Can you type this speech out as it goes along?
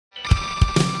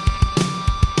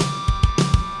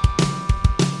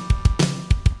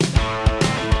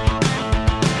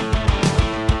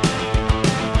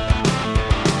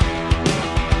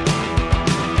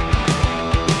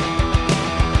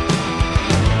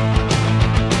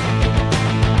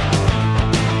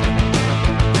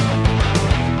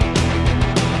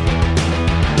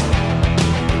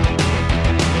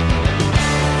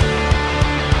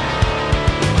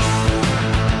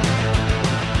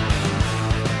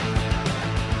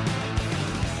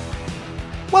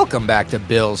Welcome back to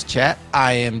Bills Chat.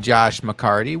 I am Josh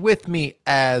McCarty. With me,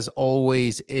 as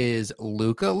always, is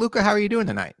Luka. Luka, how are you doing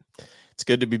tonight? It's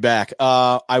good to be back.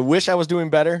 I wish I was doing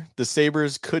better. The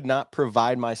Sabres could not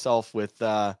provide myself with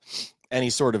any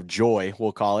sort of joy,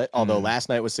 we'll call it. Although last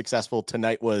night was successful,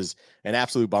 tonight was an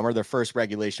absolute bummer. Their first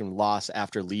regulation loss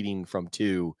after leading from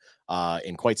 2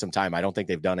 in quite some time. I don't think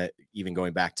they've done it even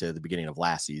going back to the beginning of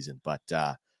last season. But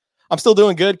I'm still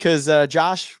doing good because,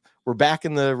 Josh, we're back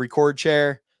in the record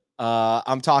chair.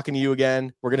 I'm talking to you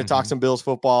again. We're going to talk some Bills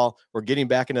football. We're getting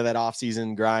back into that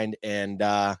offseason grind, and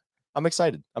I'm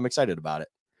excited. I'm excited about it.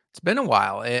 It's been a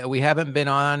while. We haven't been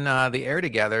on the air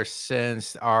together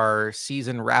since our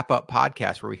season wrap-up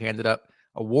podcast where we handed up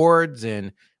awards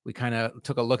and we kind of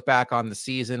took a look back on the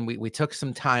season. We took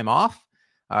some time off,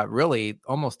 really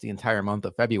almost the entire month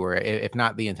of February, if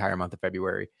not the entire month of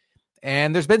February.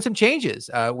 And there's been some changes.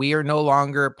 We are no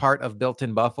longer part of Built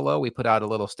in Buffalo. We put out a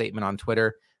little statement on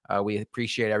Twitter. We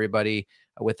appreciate everybody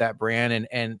with that brand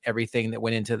and everything that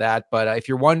went into that. But if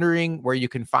you're wondering where you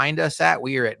can find us at,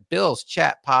 we are at Bills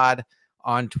Chat Pod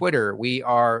on Twitter. We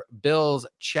are Bills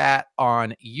Chat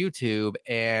on YouTube,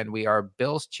 and we are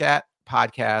Bills Chat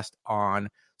Podcast on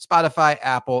Spotify,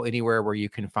 Apple, anywhere where you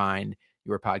can find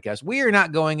your podcast. We are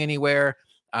not going anywhere.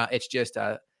 It's just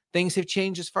things have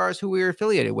changed as far as who we are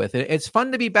affiliated with. It's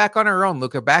fun to be back on our own,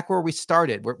 Luka, back where we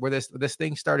started, where this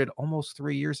thing started almost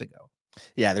 3 years ago.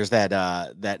 Yeah, there's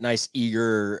that nice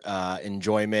eager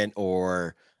enjoyment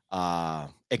or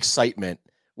excitement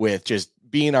with just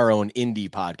being our own indie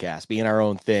podcast, being our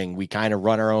own thing. We kind of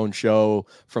run our own show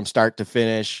from start to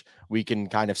finish. We can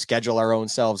kind of schedule our own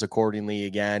selves accordingly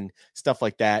again, stuff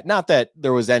like that. Not that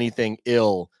there was anything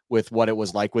ill with what it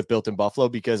was like with Built in Buffalo,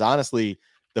 because honestly,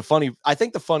 I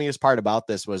think the funniest part about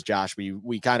this was, Josh,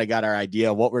 we kind of got our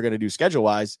idea of what we're going to do schedule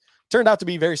wise. Turned out to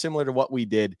be very similar to what we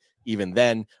did even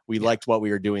then. We liked what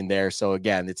we were doing there. So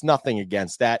again, it's nothing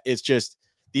against that. It's just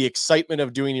the excitement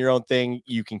of doing your own thing.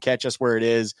 You can catch us where it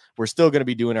is. We're still going to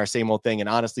be doing our same old thing. And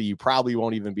honestly, you probably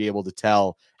won't even be able to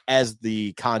tell as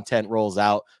the content rolls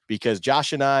out, because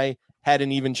Josh and I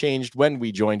hadn't even changed when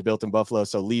we joined Built in Buffalo.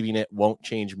 So leaving it won't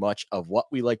change much of what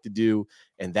we like to do.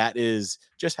 And that is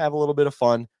just have a little bit of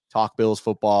fun, talk Bills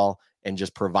football, and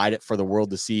just provide it for the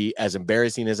world to see, as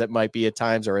embarrassing as it might be at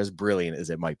times or as brilliant as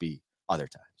it might be other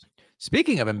times.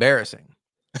 Speaking of embarrassing,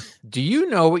 do you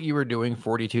know what you were doing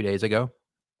 42 days ago?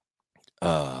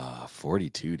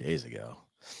 42 days ago.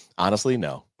 Honestly,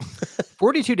 no.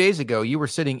 42 days ago, you were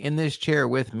sitting in this chair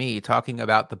with me talking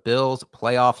about the Bills'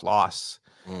 playoff loss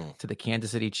to the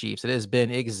Kansas City Chiefs. It has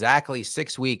been exactly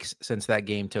 6 weeks since that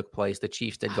game took place. The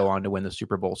Chiefs did go on to win the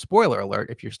Super Bowl. Spoiler alert,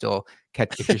 if you still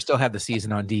have the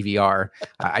season on DVR,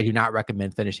 I do not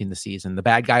recommend finishing the season. The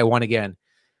bad guy won again.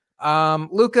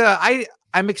 Luka,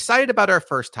 I'm excited about our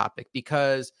first topic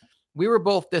because we were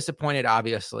both disappointed,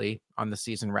 obviously, on the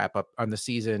season wrap-up, on the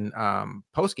season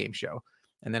post-game show,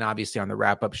 and then obviously on the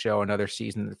wrap-up show, another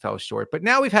season that fell short. But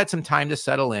now we've had some time to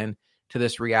settle in to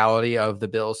this reality of the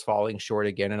Bills falling short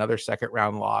again, another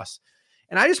second-round loss.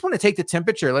 And I just want to take the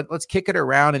temperature. Let's kick it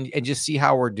around and just see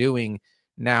how we're doing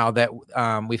now that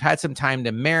we've had some time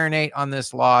to marinate on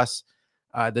this loss.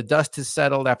 The dust has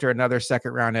settled after another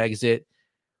second-round exit.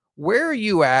 Where are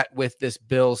you at with this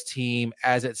Bills team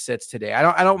as it sits today?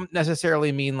 I don't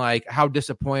necessarily mean like how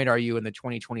disappointed are you in the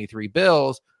 2023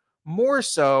 Bills. More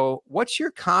so, what's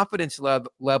your confidence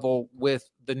level with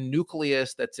the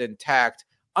nucleus that's intact,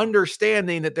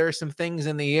 understanding that there are some things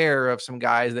in the air of some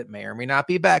guys that may or may not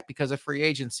be back because of free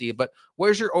agency. But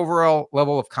where's your overall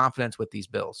level of confidence with these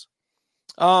Bills?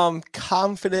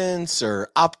 Confidence or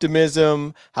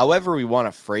optimism, however we want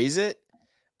to phrase it,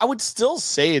 I would still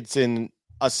say it's in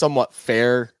a somewhat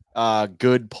fair,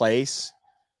 good place.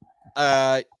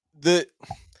 It's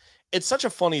such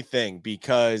a funny thing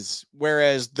because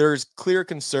whereas there's clear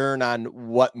concern on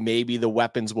what maybe the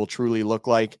weapons will truly look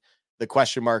like, the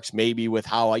question marks maybe with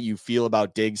how you feel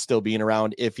about Diggs still being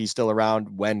around, if he's still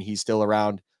around, when he's still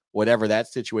around, whatever that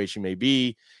situation may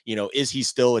be. Is he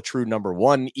still a true number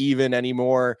one even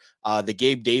anymore? The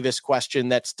Gabe Davis question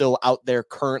that's still out there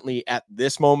currently at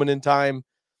this moment in time.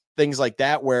 Things like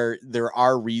that, where there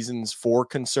are reasons for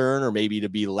concern or maybe to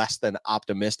be less than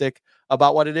optimistic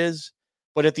about what it is.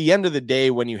 But at the end of the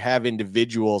day, when you have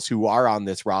individuals who are on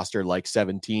this roster, like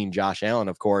 17, Josh Allen,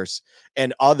 of course,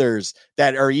 and others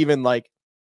that are even like,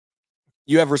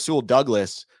 you have Rasul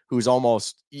Douglas, who's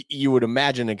almost, you would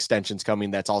imagine extensions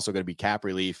coming. That's also going to be cap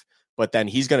relief, but then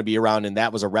he's going to be around. And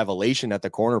that was a revelation at the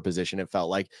corner position. It felt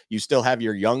like you still have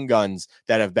your young guns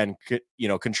that have been,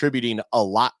 contributing a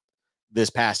lot this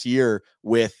past year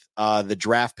with the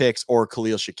draft picks or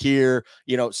Khalil Shakir,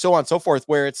 so on and so forth,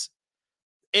 where it's,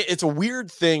 it's a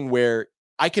weird thing where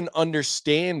I can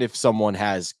understand if someone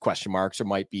has question marks or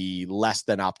might be less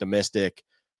than optimistic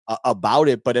about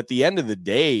it. But at the end of the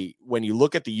day, when you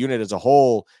look at the unit as a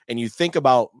whole and you think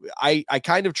about, I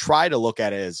kind of try to look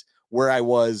at it as where I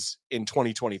was in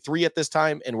 2023 at this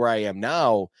time and where I am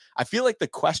now. I feel like the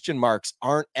question marks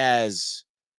aren't as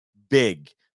big.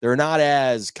 They're not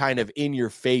as kind of in your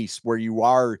face where you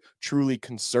are truly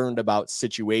concerned about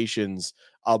situations,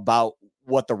 about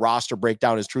what the roster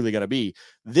breakdown is truly going to be.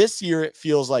 This year, it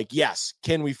feels like, yes,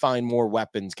 can we find more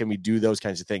weapons? Can we do those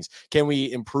kinds of things? Can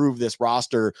we improve this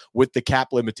roster with the cap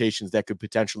limitations that could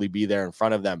potentially be there in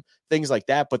front of them? Things like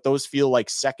that. But those feel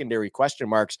like secondary question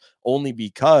marks only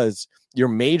because your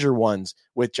major ones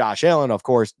with Josh Allen, of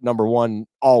course, number one,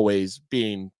 always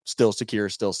being still secure,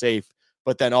 still safe.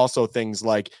 But then also things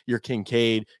like your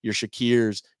Kincaid, your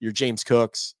Shakirs, your James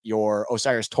Cooks, your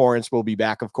Osiris Torrance will be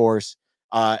back, of course.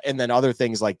 And then other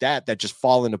things like that just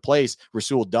fall into place.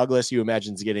 Rasul Douglas, you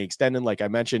imagine, is getting extended. Like I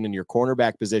mentioned, in your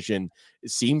cornerback position, it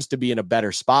seems to be in a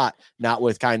better spot, not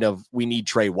with kind of, we need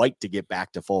Trey White to get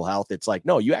back to full health. It's like,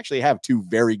 no, you actually have two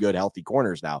very good healthy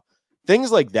corners now.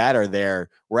 Things like that are there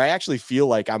where I actually feel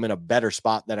like I'm in a better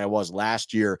spot than I was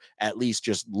last year, at least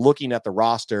just looking at the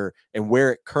roster and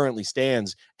where it currently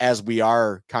stands as we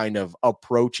are kind of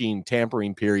approaching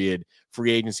tampering period,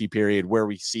 free agency period, where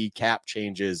we see cap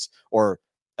changes or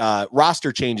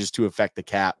roster changes to affect the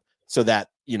cap so that,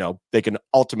 you know, they can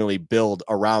ultimately build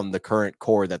around the current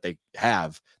core that they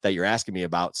have that you're asking me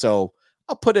about. So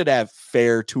I'll put it at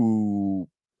fair to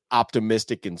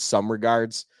optimistic in some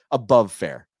regards, above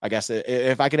fair. I guess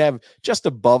if I could have just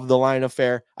above the line of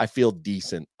fair, I feel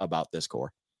decent about this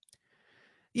core.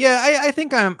 Yeah, I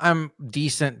think I'm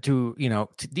decent to,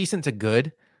 decent to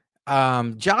good.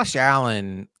 Josh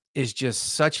Allen is just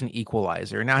such an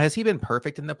equalizer. Now, has he been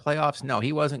perfect in the playoffs? No,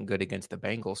 he wasn't good against the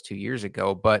Bengals 2 years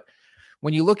ago. But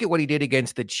when you look at what he did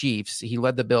against the Chiefs, he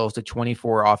led the Bills to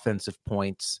 24 offensive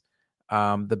points.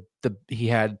 He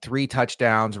had 3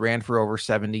 touchdowns, ran for over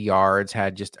 70 yards,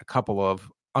 had just a couple of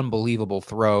unbelievable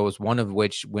throws, one of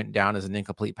which went down as an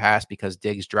incomplete pass because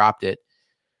Diggs dropped it.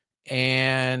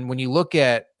 And when you look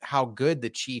at how good the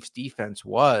Chiefs defense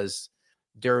was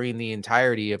during the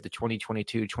entirety of the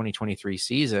 2022-2023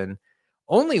 season,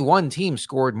 only one team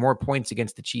scored more points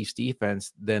against the Chiefs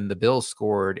defense than the Bills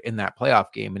scored in that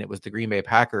playoff game. And it was the Green Bay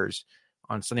Packers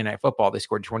on Sunday Night Football. They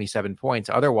scored 27 points.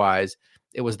 Otherwise,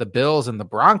 it was the Bills and the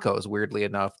Broncos, weirdly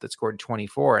enough, that scored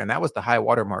 24. And that was the high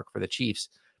watermark for the Chiefs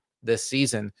this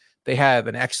season. They have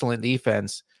an excellent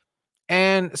defense.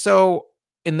 And so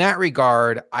in that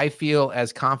regard, I feel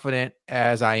as confident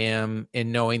as I am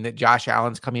in knowing that Josh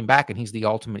Allen's coming back and he's the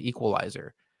ultimate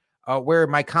equalizer. Where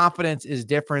my confidence is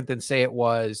different than, say, it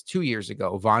was 2 years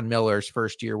ago, Von Miller's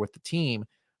first year with the team.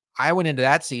 I went into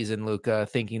that season, Luka,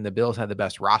 thinking the Bills had the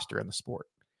best roster in the sport.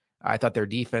 I thought their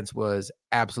defense was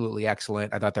absolutely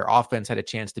excellent. I thought their offense had a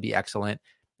chance to be excellent.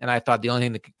 And I thought the only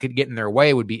thing that could get in their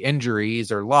way would be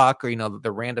injuries or luck or,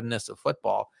 the randomness of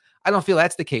football. I don't feel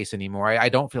that's the case anymore. I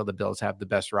don't feel the Bills have the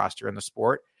best roster in the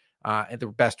sport, and the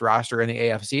best roster in the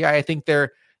AFC. I think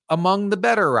they're among the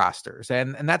better rosters,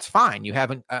 and that's fine. You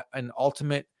have an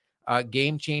ultimate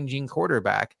game-changing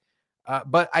quarterback.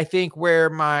 But I think where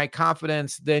my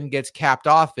confidence then gets capped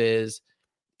off is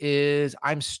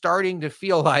I'm starting to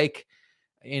feel like,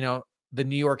 the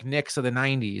New York Knicks of the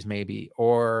 90s maybe,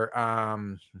 or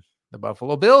the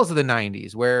Buffalo Bills of the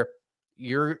 90s, where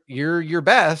you're your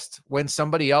best when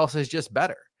somebody else is just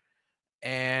better.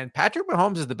 And Patrick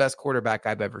Mahomes is the best quarterback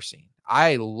I've ever seen.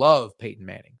 I love Peyton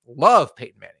Manning.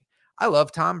 I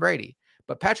love Tom Brady.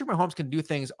 But Patrick Mahomes can do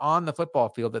things on the football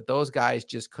field that those guys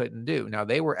just couldn't do. Now,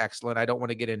 they were excellent. I don't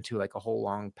want to get into like a whole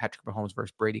long Patrick Mahomes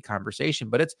versus Brady conversation,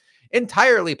 but it's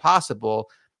entirely possible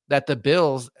that the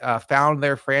Bills found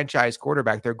their franchise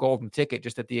quarterback, their golden ticket,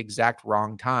 just at the exact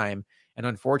wrong time. And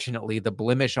unfortunately, the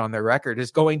blemish on their record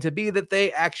is going to be that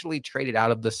they actually traded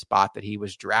out of the spot that he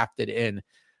was drafted in.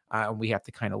 And we have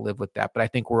to kind of live with that. But I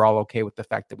think we're all okay with the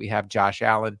fact that we have Josh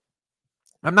Allen.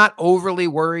 I'm not overly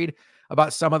worried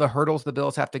about some of the hurdles the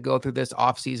Bills have to go through this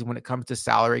offseason when it comes to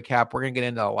salary cap. We're going to get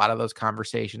into a lot of those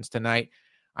conversations tonight.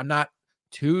 I'm not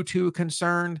too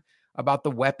concerned about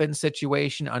the weapon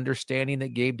situation, understanding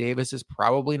that Gabe Davis is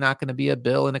probably not going to be a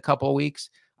Bill in a couple of weeks.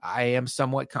 I am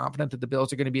somewhat confident that the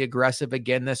Bills are going to be aggressive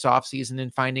again this offseason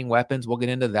in finding weapons. We'll get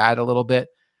into that a little bit.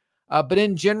 But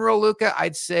in general, Luka,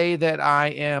 I'd say that I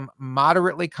am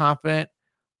moderately confident,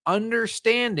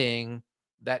 understanding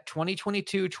that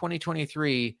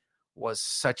 2022-2023 was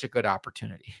such a good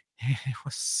opportunity. It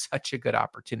was such a good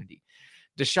opportunity.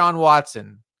 Deshaun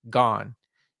Watson, gone.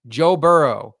 Joe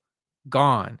Burrow,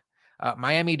 gone.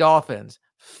 Miami Dolphins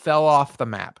fell off the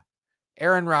map.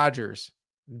 Aaron Rodgers,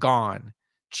 gone.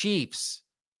 Chiefs,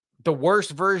 the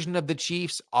worst version of the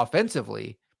Chiefs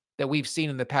offensively that we've seen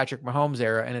in the Patrick Mahomes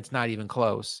era, and it's not even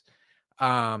close.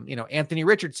 Anthony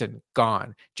Richardson,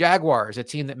 gone. Jaguars, a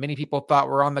team that many people thought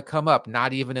were on the come up,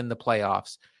 not even in the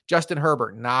playoffs. Justin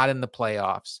Herbert, not in the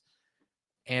playoffs.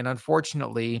 And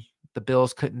unfortunately, the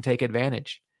Bills couldn't take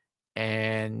advantage.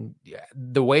 And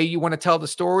the way you want to tell the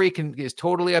story is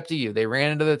totally up to you. They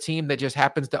ran into the team that just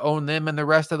happens to own them and the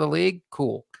rest of the league.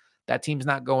 Cool. That team's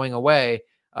not going away.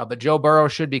 But Joe Burrow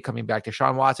should be coming back.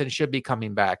 Deshaun Watson should be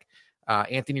coming back.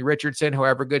 Anthony Richardson,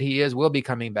 however good he is, will be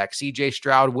coming back. CJ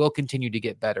Stroud will continue to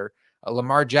get better.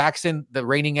 Lamar Jackson, the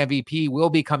reigning MVP, will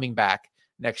be coming back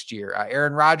next year.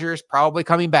 Aaron Rodgers, probably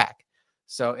coming back.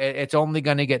 So it's only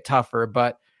going to get tougher.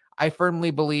 But I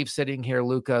firmly believe, sitting here,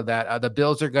 Luka, that the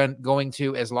Bills are going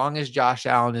to, as long as Josh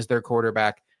Allen is their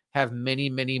quarterback, have many,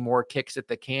 many more kicks at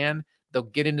the can. They'll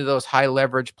get into those high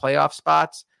leverage playoff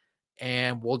spots.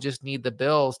 And we'll just need the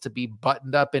Bills to be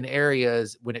buttoned up in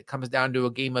areas when it comes down to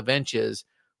a game of inches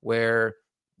where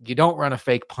you don't run a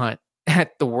fake punt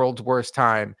at the world's worst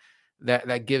time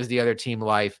that gives the other team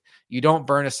life. You don't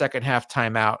burn a second half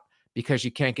timeout because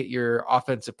you can't get your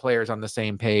offensive players on the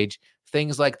same page.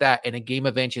 Things like that in a game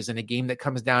of inches, in a game that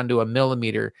comes down to a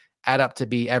millimeter, add up to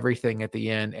be everything at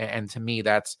the end. And to me,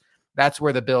 that's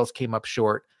where the Bills came up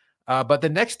short. But the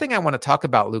next thing I want to talk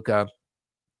about, Luka,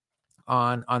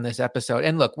 on this episode.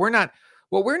 And look, we're not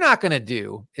going to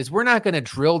do is we're not going to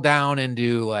drill down and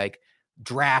do like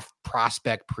draft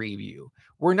prospect preview.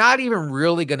 We're not even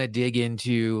really going to dig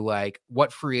into like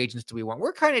what free agents do we want.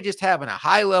 We're kind of just having a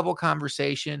high level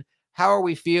conversation. How are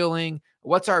we feeling?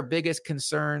 What's our biggest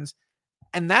concerns?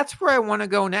 And that's where I want to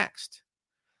go next.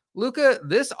 Luka,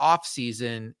 this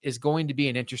offseason is going to be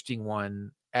an interesting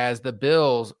one as the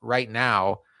Bills right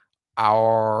now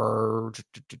are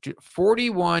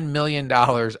 $41 million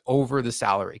over the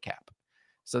salary cap.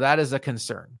 So that is a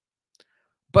concern.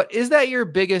 But is that your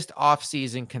biggest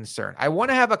offseason concern? I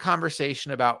want to have a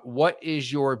conversation about what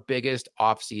is your biggest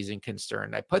offseason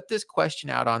concern. I put this question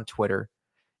out on Twitter,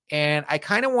 and I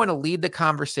kind of want to lead the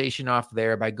conversation off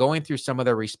there by going through some of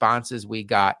the responses we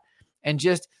got and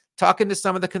just talking to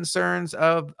some of the concerns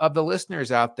of the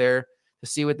listeners out there to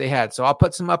see what they had. So I'll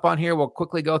put some up on here. We'll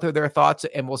quickly go through their thoughts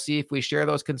and we'll see if we share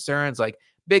those concerns, like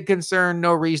big concern,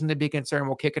 no reason to be concerned.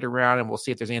 We'll kick it around and we'll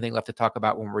see if there's anything left to talk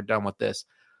about when we're done with this.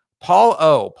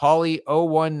 Paulie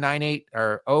 0198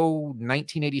 or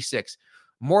 1986.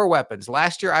 More weapons.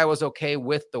 Last year, I was okay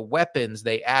with the weapons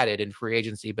they added in free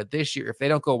agency, but this year, if they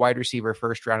don't go wide receiver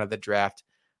first round of the draft,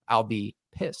 I'll be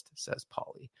pissed, says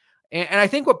Paulie. And I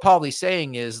think what Paulie's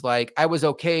saying is like, I was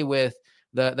okay with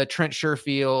the Trent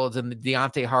Sherfields and the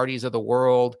Deontay Hardys of the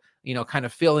world, kind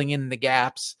of filling in the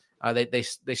gaps. They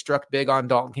struck big on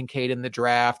Dalton Kincaid in the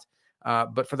draft,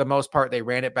 but for the most part, they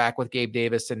ran it back with Gabe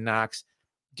Davis and Knox.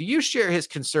 Do you share his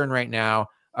concern right now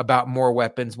about more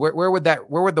weapons? Where would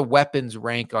the weapons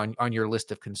rank on your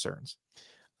list of concerns?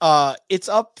 It's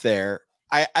up there.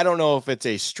 I don't know if it's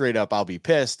a straight up I'll be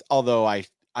pissed, although I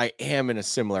am in a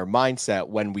similar mindset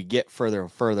when we get further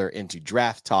and further into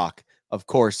draft talk. Of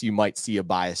course, you might see a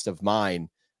bias of mine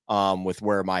with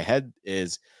where my head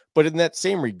is. But in that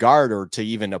same regard, or to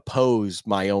even oppose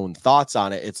my own thoughts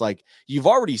on it, it's like you've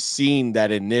already seen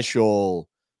that initial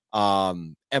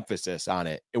emphasis on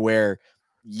it where,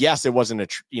 yes, it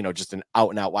wasn't just an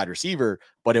out and out wide receiver,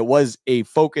 but it was a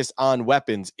focus on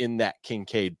weapons in that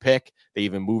Kincaid pick. They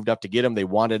even moved up to get him. They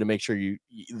wanted to make sure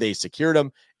they secured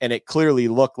him. And it clearly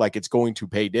looked like it's going to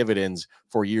pay dividends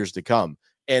for years to come.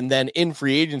 And then in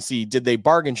free agency, did they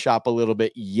bargain shop a little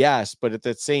bit? Yes. But at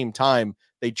the same time,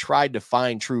 they tried to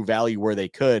find true value where they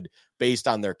could based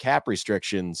on their cap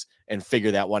restrictions and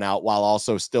figure that one out while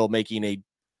also still making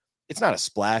it's not a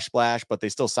splash, but they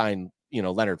still signed,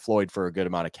 Leonard Floyd for a good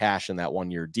amount of cash in that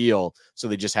 1-year deal. So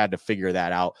they just had to figure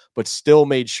that out, but still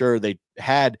made sure they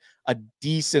had a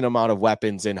decent amount of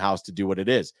weapons in-house to do what it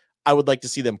is. I would like to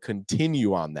see them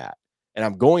continue on that. And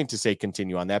I'm going to say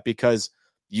continue on that because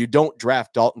you don't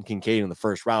draft Dalton Kincaid in the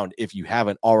first round if you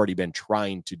haven't already been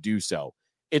trying to do so.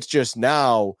 It's just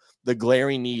now the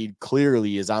glaring need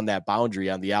clearly is on that boundary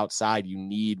on the outside. You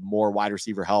need more wide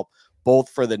receiver help, both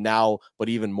for the now, but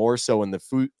even more so in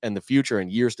the future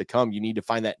and years to come. You need to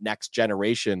find that next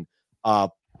generation.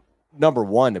 Number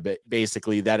one,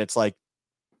 basically, that it's like,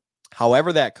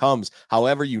 however that comes,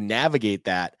 however you navigate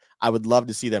that, I would love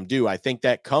to see them do. I think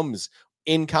that comes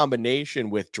in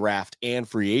combination with draft and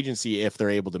free agency if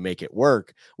they're able to make it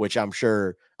work, which I'm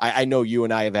sure I know you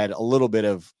and I have had a little bit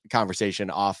of conversation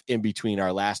off in between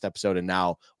our last episode and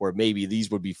now, where maybe these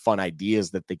would be fun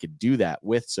ideas that they could do that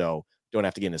with. So don't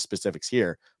have to get into specifics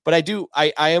here, but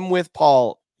I am with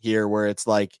Paul here where it's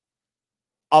like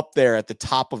up there at the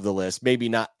top of the list, maybe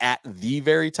not at the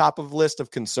very top of the list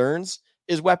of concerns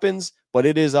is weapons, but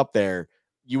it is up there.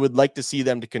 You would like to see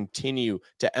them to continue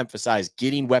to emphasize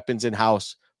getting weapons in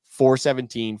house for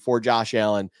 17 for Josh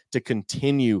Allen to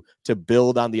continue to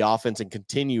build on the offense and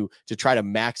continue to try to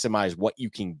maximize what you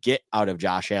can get out of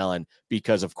Josh Allen,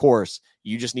 because of course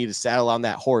you just need to saddle on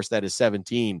that horse that is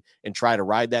 17 and try to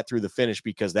ride that through the finish,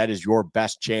 because that is your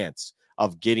best chance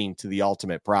of getting to the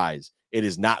ultimate prize. It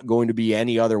is not going to be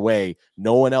any other way.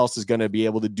 No one else is going to be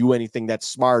able to do anything that's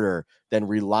smarter than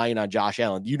relying on Josh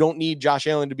Allen. You don't need Josh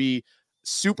Allen to be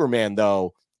Superman,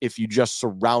 though, if you just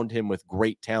surround him with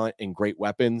great talent and great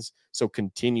weapons. So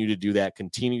continue to do that.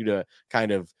 Continue to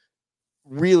kind of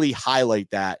really highlight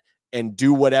that and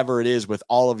do whatever it is with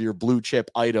all of your blue chip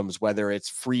items, whether it's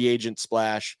free agent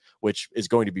splash, which is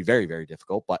going to be very, very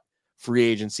difficult, but free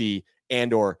agency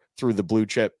and or through the blue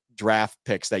chip draft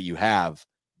picks that you have.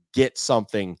 Get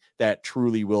something that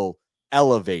truly will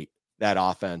elevate that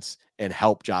offense and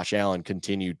help Josh Allen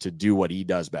continue to do what he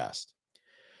does best.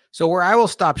 So where I will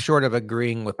stop short of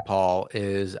agreeing with Paul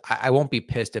is I won't be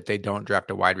pissed if they don't draft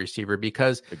a wide receiver,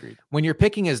 because Agreed. When you're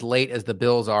picking as late as the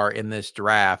Bills are in this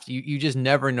draft, you just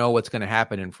never know what's going to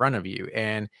happen in front of you.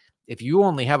 And if you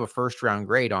only have a first round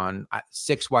grade on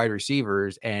 6 wide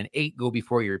receivers and 8 go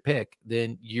before your pick,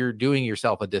 then you're doing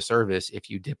yourself a disservice if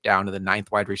you dip down to the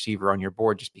 9th wide receiver on your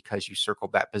board just because you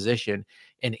circled that position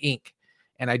in ink.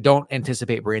 And I don't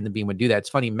anticipate Brandon Beane would do that. It's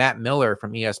funny, Matt Miller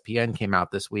from ESPN came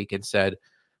out this week and said,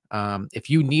 if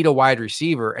you need a wide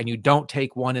receiver and you don't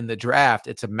take one in the draft,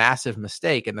 it's a massive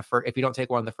mistake. And if you don't take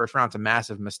one in the first round, it's a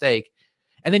massive mistake.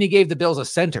 And then he gave the Bills a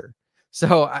center.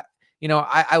 So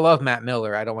I love Matt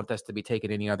Miller. I don't want this to be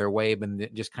taken any other way than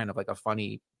just kind of like a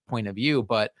funny point of view.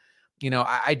 But,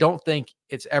 I don't think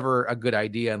it's ever a good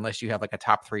idea unless you have like a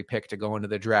top 3 pick to go into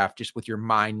the draft, just with your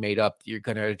mind made up, you're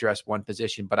going to address one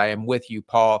position. But I am with you,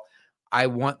 Paul. I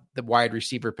want the wide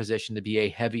receiver position to be a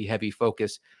heavy, heavy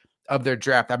focus of their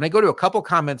draft. I'm going to go to a couple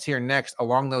comments here next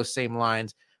along those same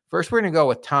lines. First, we're going to go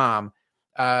with Tom.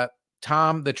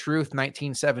 Tom, the Truth,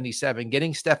 1977,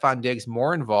 getting Stephon Diggs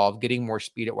more involved, getting more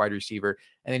speed at wide receiver.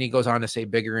 And then he goes on to say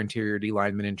bigger interior D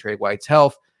lineman and Trey White's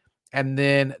health. And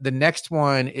then the next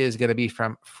one is going to be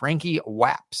from Frankie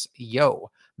Waps.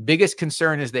 Yo, biggest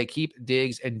concern is they keep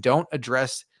Diggs and don't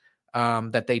address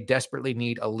that they desperately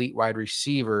need elite wide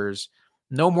receivers.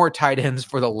 No more tight ends,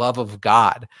 for the love of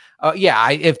God.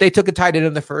 If they took a tight end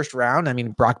in the first round, I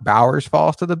mean, Brock Bowers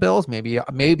falls to the Bills.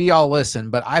 Maybe I'll listen,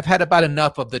 but I've had about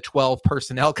enough of the 12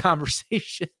 personnel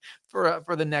conversation for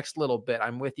the next little bit.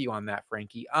 I'm with you on that,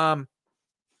 Frankie.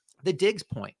 The Diggs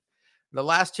point, the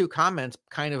last 2 comments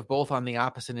kind of both on the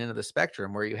opposite end of the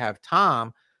spectrum, where you have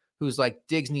Tom, who's like,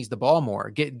 Diggs needs the ball more.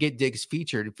 Get Diggs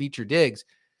feature Diggs.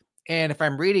 And if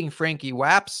I'm reading Frankie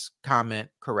Wapp's comment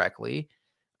correctly,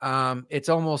 it's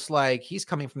almost like he's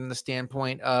coming from the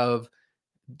standpoint of,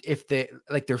 if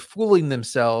they're fooling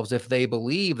themselves if they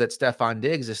believe that Stephon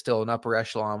Diggs is still an upper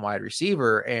echelon wide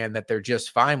receiver and that they're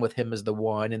just fine with him as the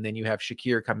one. And then you have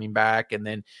Shakir coming back, and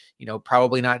then,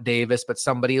 probably not Davis, but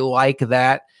somebody like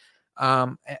that.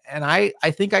 And I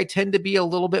think I tend to be a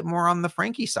little bit more on the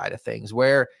Frankie side of things,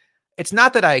 where it's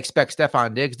not that I expect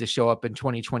Stephon Diggs to show up in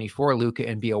 2024, Luka,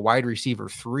 and be a wide receiver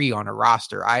 3 on a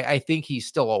roster. I think he's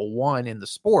still a 1 in the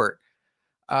sport.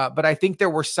 But I think there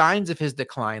were signs of his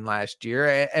decline last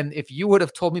year. And if you would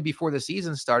have told me before the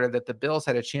season started that the Bills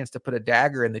had a chance to put a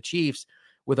dagger in the Chiefs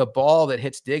with a ball that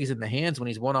hits Diggs in the hands when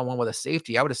he's one-on-one with a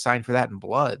safety, I would have signed for that in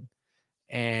blood.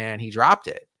 And he dropped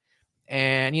it.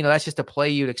 And, that's just a play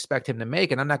you'd expect him to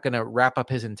make. And I'm not going to wrap up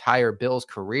his entire Bills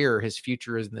career, his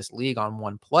future is in this league, on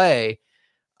one play.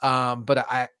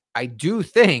 But I do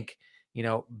think,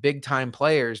 big time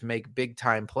players make big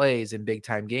time plays in big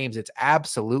time games. It's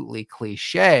absolutely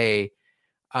cliche.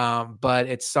 But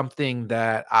it's something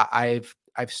that I've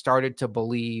started to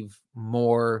believe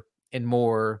more and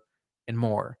more and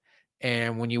more.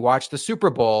 And when you watch the Super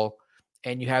Bowl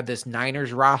and you have this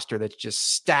Niners roster that's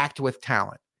just stacked with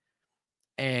talent,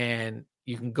 and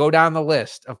you can go down the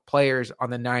list of players on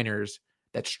the Niners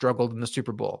that struggled in the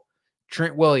Super Bowl.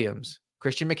 Trent Williams,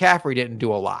 Christian McCaffrey didn't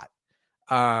do a lot.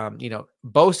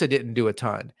 Bosa didn't do a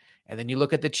ton. And then you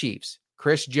look at the Chiefs,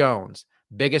 Chris Jones,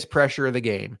 biggest pressure of the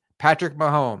game. Patrick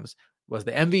Mahomes was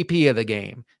the MVP of the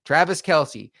game. Travis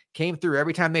Kelce came through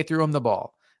every time they threw him the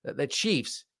ball. The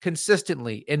Chiefs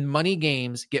consistently in money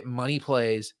games get money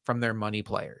plays from their money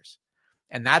players.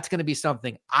 And that's going to be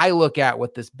something I look at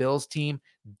with this Bills team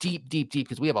deep,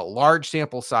 because we have a large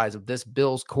sample size of this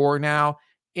Bills core now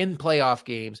in playoff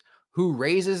games. Who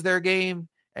raises their game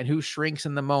and who shrinks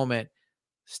in the moment,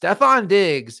 Stephon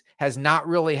Diggs has not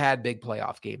really had big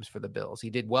playoff games for the Bills. He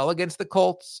did well against the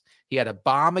Colts. He had a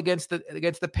bomb against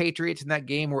the Patriots in that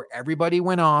game where everybody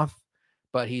went off,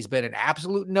 but he's been an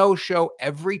absolute no-show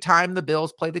every time the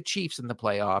Bills play the Chiefs in the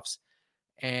playoffs.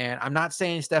 And I'm not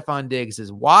saying Stephon Diggs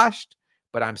is washed,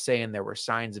 but I'm saying there were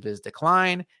signs of his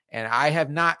decline. And I have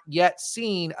not yet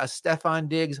seen a Stephon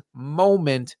Diggs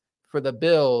moment for the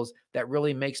Bills that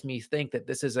really makes me think that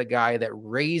this is a guy that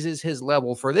raises his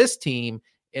level for this team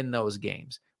in those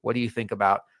games. What do you think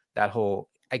about that whole,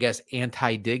 I guess,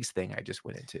 anti-Diggs thing I just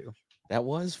went into? That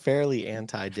was fairly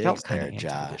anti-Diggs there,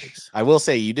 Josh. I will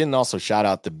say you didn't also shout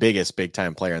out the biggest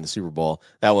big-time player in the Super Bowl.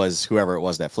 That was whoever it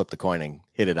was that flipped the coin and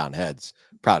hit it on heads.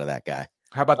 Proud of that guy.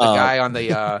 How about the guy on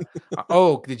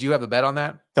the did you have a bet on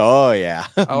that? Oh, yeah.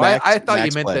 I thought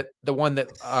you meant that the one that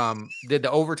did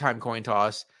the overtime coin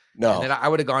toss. No. And then I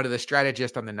would have gone to the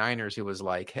strategist on the Niners who was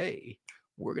like, hey,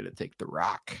 we're going to take the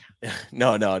rock.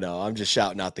 No. I'm just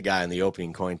shouting out the guy in the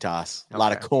opening coin toss. A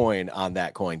lot of coin on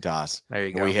that coin toss. There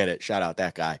you go. We hit it. Shout out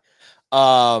that guy.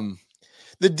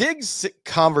 The Diggs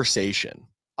conversation,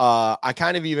 I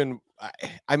might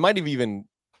have even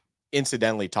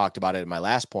incidentally talked about it in my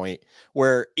last point,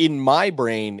 where in my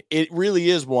brain, it really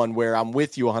is one where I'm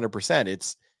with you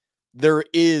 100%. There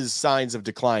is signs of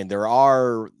decline. There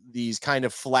are these kind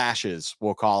of flashes,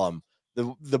 we'll call them.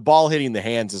 The ball hitting the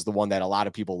hands is the one that a lot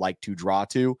of people like to draw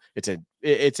to. It's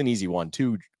an easy one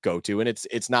to go to, and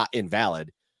it's not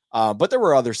invalid. But there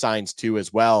were other signs too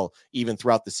as well, even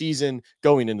throughout the season,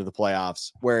 going into the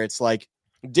playoffs, where it's like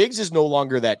Diggs is no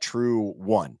longer that true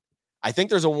one. I think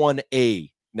there's a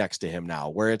 1A next to him now,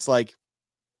 where it's like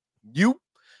you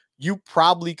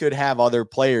probably could have other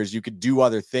players. You could do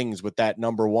other things with that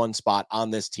number one spot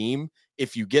on this team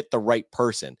if you get the right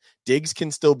person. Diggs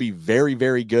can still be very,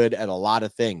 very good at a lot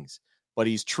of things, but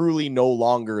he's truly no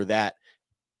longer that.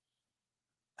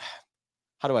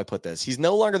 How do I put this? He's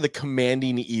no longer the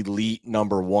commanding elite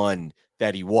number one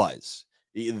that he was.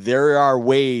 There are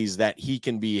ways that he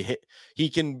can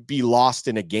be lost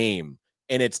in a game.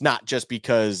 And it's not just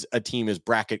because a team is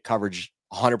bracket coverage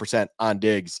 100% on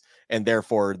Diggs, and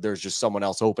therefore there's just someone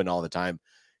else open all the time.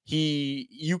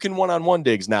 You can one-on-one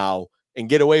Diggs now and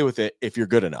get away with it if you're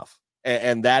good enough.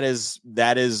 And that is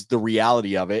the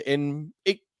reality of it. And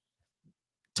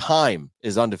time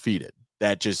is undefeated.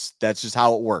 That's just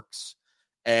how it works.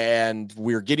 And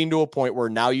we're getting to a point where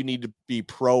now you need to be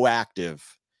proactive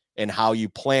in how you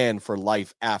plan for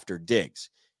life after Diggs.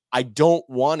 I don't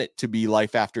want it to be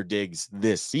life after Diggs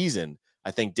this season.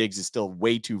 I think Diggs is still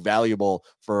way too valuable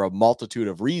for a multitude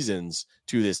of reasons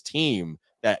to this team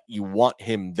that you want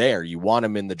him there. You want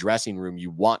him in the dressing room.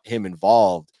 You want him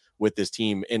involved with this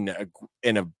team in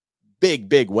a big,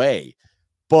 big way.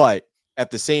 But at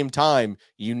the same time,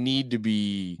 you need to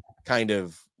be kind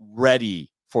of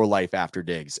ready for life after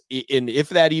Diggs. And if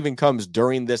that even comes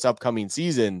during this upcoming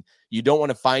season, you don't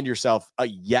want to find yourself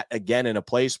yet again in a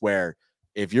place where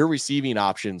if your receiving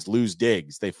options lose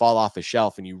Diggs, they fall off a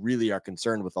shelf and you really are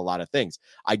concerned with a lot of things.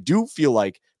 I do feel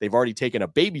like they've already taken a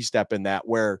baby step in that,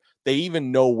 where they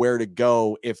even know where to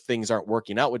go if things aren't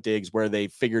working out with Diggs, where they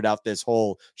figured out this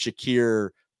whole Shakir,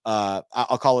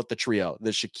 I'll call it the trio,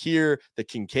 the Shakir, the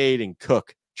Kincaid, and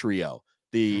Cook trio,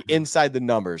 the inside the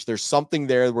numbers. There's something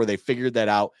there where they figured that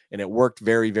out and it worked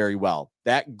very, very well.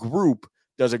 That group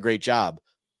does a great job.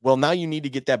 Well, now you need to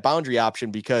get that boundary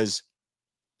option, because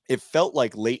it felt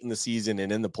like late in the season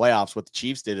and in the playoffs, what the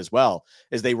Chiefs did as well,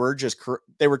 is they were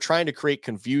trying to create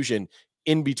confusion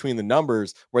in between the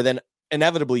numbers, where then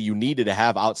inevitably you needed to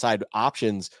have outside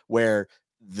options where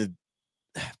the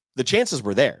chances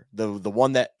were there. The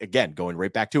one that, again, going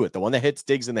right back to it, the one that hits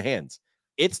Diggs in the hands,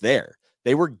 it's there.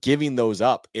 They were giving those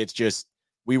up. It's just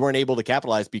we weren't able to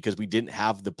capitalize because we didn't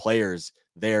have the players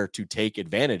there to take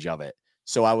advantage of it.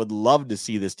 So I would love to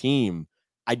see this team.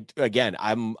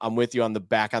 I'm with you on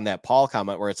that Paul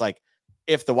comment, where it's like,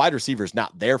 if the wide receiver is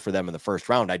not there for them in the first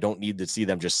round, I don't need to see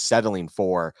them just settling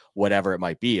for whatever it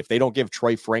might be. If they don't give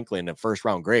Troy Franklin a first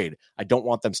round grade, I don't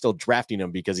want them still drafting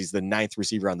him because he's the 9th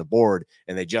receiver on the board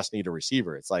and they just need a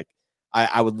receiver. It's like,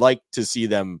 I would like to see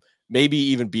them maybe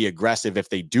even be aggressive if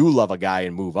they do love a guy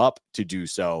and move up to do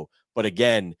so. But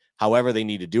again, however they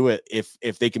need to do it,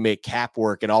 if they can make cap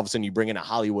work and all of a sudden you bring in a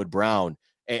Hollywood Brown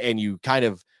and you kind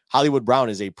of, Hollywood Brown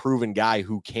is a proven guy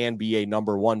who can be a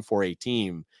number one for a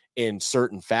team in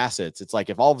certain facets. It's like,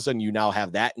 if all of a sudden you now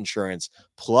have that insurance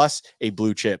plus a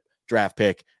blue chip draft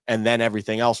pick and then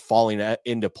everything else falling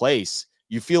into place,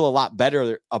 you feel a lot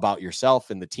better about yourself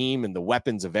and the team and the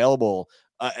weapons available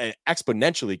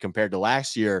exponentially compared to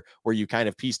last year, where you kind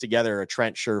of piece together a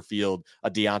Trent Sherfield, a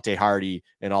Deontay Hardy,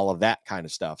 and all of that kind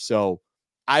of stuff. So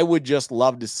I would just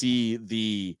love to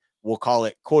see we'll call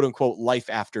it quote unquote life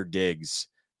after Diggs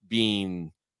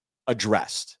being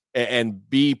addressed and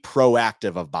be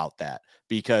proactive about that,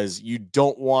 because you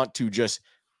don't want to just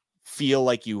feel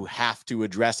like you have to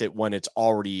address it when it's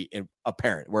already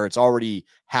apparent, where it's already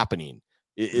happening.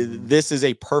 This is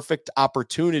a perfect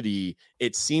opportunity.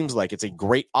 It seems like it's a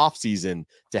great offseason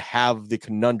to have the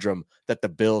conundrum that the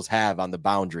Bills have on the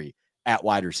boundary at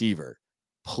wide receiver.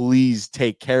 Please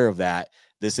take care of that.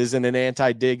 This isn't an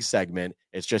anti-Diggs segment.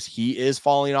 It's just he is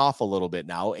falling off a little bit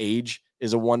now. Age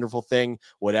is a wonderful thing.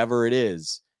 Whatever it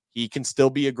is, he can still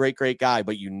be a great, great guy,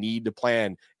 but you need to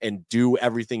plan and do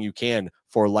everything you can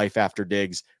for life after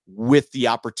Diggs with the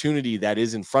opportunity that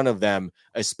is in front of them,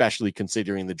 especially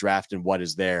considering the draft and what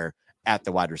is there at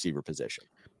the wide receiver position.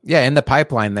 Yeah, in the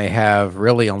pipeline, they have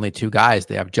really only two guys.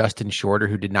 They have Justin Shorter,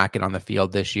 who did not get on the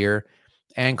field this year,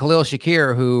 and Khalil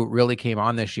Shakir, who really came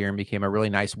on this year and became a really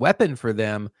nice weapon for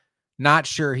them. Not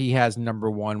sure he has number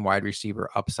one wide receiver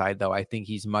upside, though. I think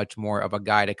he's much more of a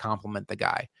guy to complement the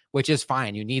guy, which is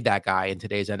fine. You need that guy in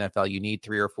today's NFL. You need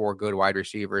 3 or 4 good wide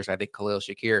receivers. I think Khalil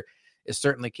Shakir is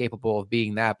certainly capable of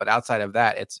being that. But outside of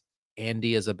that, it's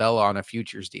Andy Isabella on a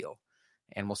futures deal.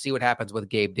 And we'll see what happens with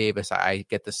Gabe Davis. I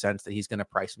get the sense that he's going to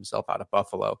price himself out of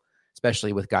Buffalo,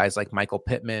 especially with guys like Michael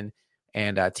Pittman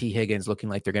and T. Higgins looking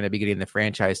like they're going to be getting the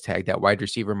franchise tag. That wide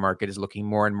receiver market is looking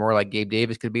more and more like Gabe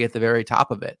Davis could be at the very top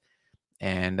of it.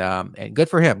 And good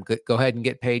for him. Go ahead and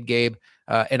get paid, Gabe.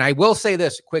 And I will say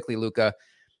this quickly, Luka.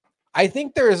 I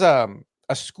think there's a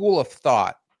school of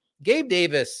thought. Gabe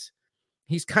Davis,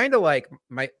 he's kind of like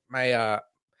my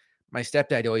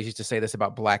stepdad always used to say this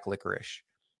about black licorice.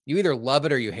 You either love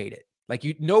it or you hate it. Like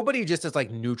nobody just is like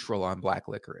neutral on black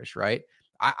licorice, right?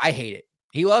 I hate it.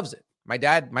 He loves it. My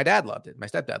dad loved it. My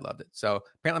stepdad loved it. So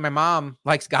apparently my mom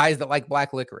likes guys that like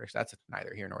black licorice. That's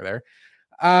neither here nor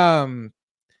there.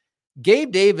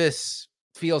 Gabe Davis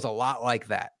feels a lot like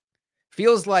that.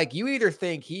 Feels like you either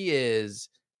think he is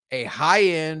a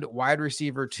high-end wide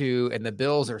receiver 2, and the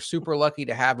Bills are super lucky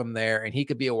to have him there, and he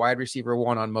could be a wide receiver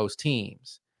 1 on most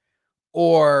teams.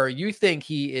 Or you think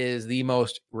he is the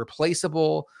most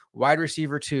replaceable wide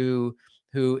receiver 2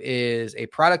 who is a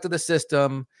product of the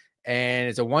system and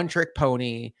is a one-trick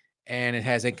pony and it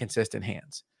has inconsistent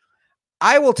hands.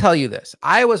 I will tell you this.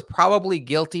 I was probably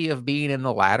guilty of being in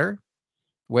the latter,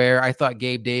 where I thought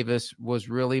Gabe Davis was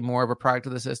really more of a product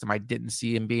of the system. I didn't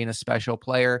see him being a special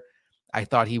player. I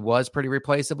thought he was pretty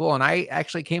replaceable. And I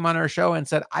actually came on our show and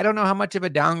said, I don't know how much of a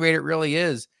downgrade it really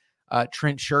is,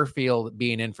 Trent Sherfield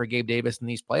being in for Gabe Davis in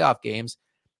these playoff games.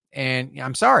 And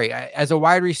I'm sorry, as a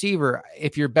wide receiver,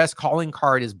 if your best calling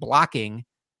card is blocking,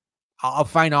 I'll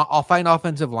find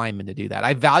offensive linemen to do that.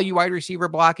 I value wide receiver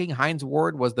blocking. Hines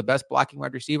Ward was the best blocking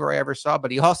wide receiver I ever saw,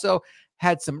 but he also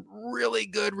had some really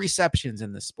good receptions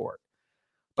in the sport.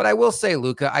 But I will say,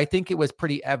 Luka, I think it was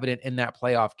pretty evident in that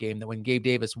playoff game that when Gabe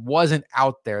Davis wasn't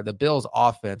out there, the Bills'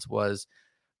 offense was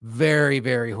very,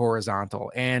 very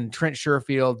horizontal. And Trent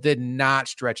Sherfield did not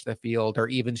stretch the field or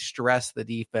even stress the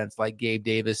defense like Gabe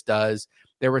Davis does.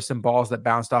 There were some balls that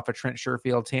bounced off of Trent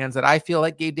Sherfield's hands that I feel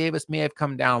like Gabe Davis may have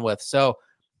come down with. So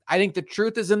I think the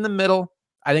truth is in the middle.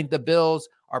 I think the Bills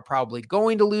are probably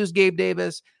going to lose Gabe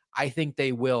Davis. I think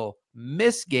they will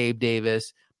miss Gabe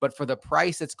Davis, but for the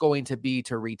price it's going to be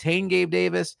to retain Gabe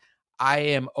Davis, I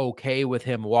am okay with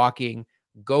him walking,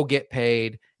 go get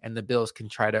paid, and the Bills can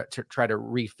try to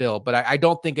refill. But I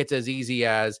don't think it's as easy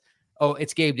as, oh,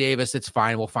 it's Gabe Davis, it's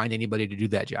fine, we'll find anybody to do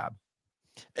that job.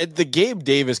 The Gabe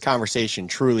Davis conversation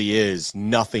truly is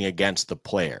nothing against the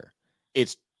player.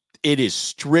 It is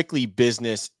strictly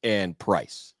business and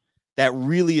price. That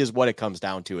really is what it comes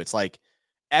down to. It's like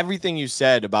everything you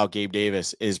said about Gabe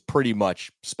Davis is pretty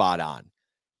much spot on.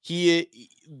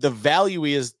 The value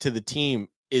he is to the team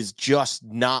is just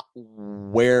not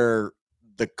where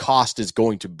the cost is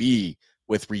going to be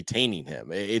with retaining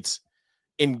him. It's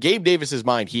in Gabe Davis's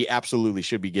mind, he absolutely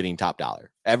should be getting top dollar.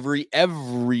 Every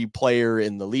player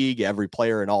in the league, every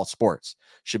player in all sports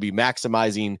should be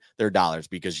maximizing their dollars,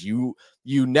 because you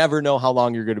never know how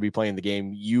long you're going to be playing the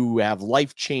game. You have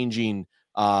life-changing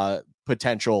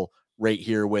potential right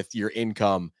here with your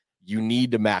income. You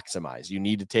need to maximize. You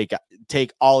need to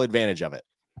take all advantage of it.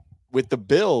 With the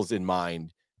Bills in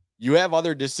mind, you have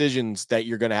other decisions that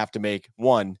you're going to have to make.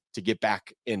 One, to get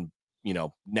back in,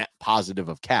 net positive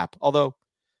of cap, although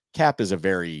cap is a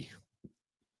very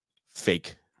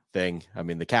fake thing. I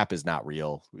mean, the cap is not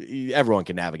real. Everyone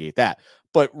can navigate that.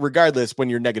 But regardless, when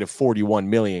you're negative 41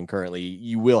 million currently,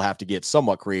 you will have to get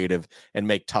somewhat creative and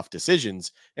make tough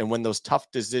decisions. And when those tough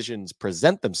decisions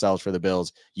present themselves for the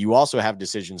Bills, you also have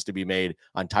decisions to be made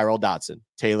on Tyrell Dodson,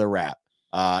 Taylor Rapp,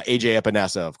 AJ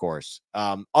Epinesa, of course,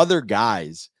 other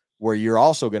guys where you're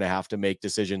also going to have to make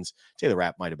decisions. Taylor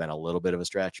Rapp might have been a little bit of a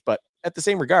stretch, but at the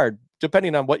same regard,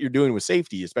 depending on what you're doing with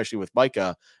safety, especially with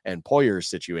Micah and Poyer's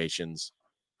situations,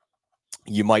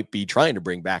 you might be trying to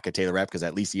bring back a Taylor Rapp because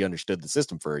at least he understood the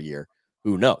system for a year.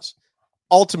 Who knows?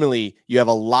 Ultimately, you have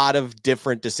a lot of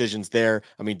different decisions there.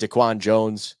 I mean, Daquan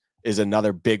Jones is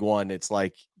another big one. It's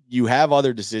like you have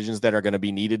other decisions that are going to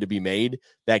be needed to be made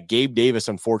that Gabe Davis,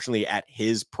 unfortunately, at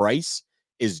his price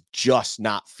is just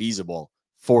not feasible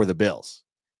for the Bills.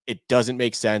 It doesn't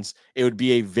make sense. It would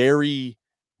be a very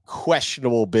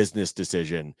questionable business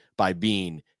decision by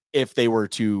Bean if they were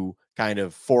to kind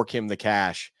of fork him the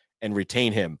cash and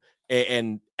retain him.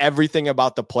 And everything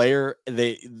about the player,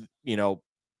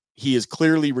 he is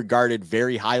clearly regarded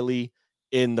very highly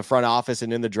in the front office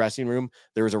and in the dressing room.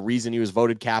 There was a reason he was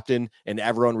voted captain, and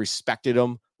everyone respected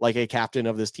him like a captain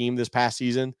of this team this past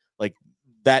season. Like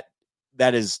that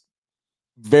is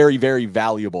very, very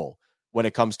valuable when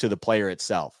it comes to the player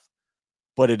itself,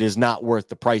 but it is not worth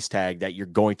the price tag that you're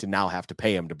going to now have to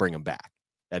pay him to bring him back.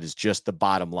 That is just the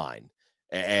bottom line.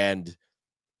 And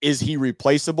is he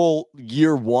replaceable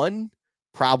year one?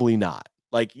 Probably not.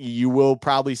 Like, you will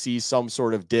probably see some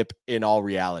sort of dip in all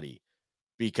reality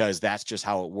because that's just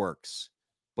how it works.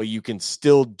 But you can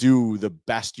still do the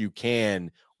best you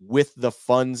can with the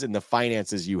funds and the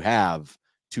finances you have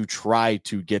to try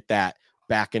to get that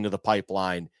back into the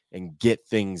pipeline and get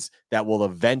things that will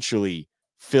eventually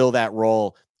fill that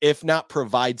role, if not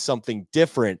provide something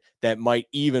different that might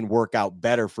even work out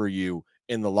better for you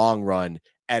in the long run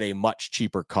at a much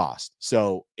cheaper cost.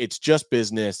 So it's just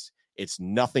business. It's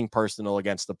nothing personal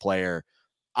against the player.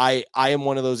 I am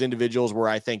one of those individuals where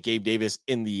I think Gabe Davis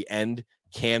in the end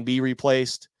can be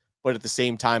replaced, but at the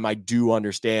same time, I do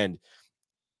understand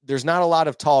there's not a lot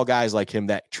of tall guys like him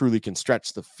that truly can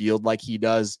stretch the field like he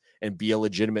does and be a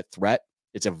legitimate threat.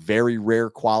 It's a very rare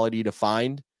quality to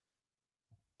find,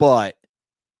 but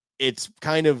it's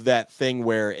kind of that thing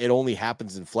where it only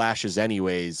happens in flashes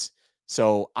anyways.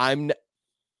 So I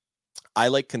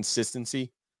like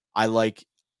consistency.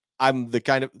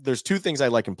 There's two things I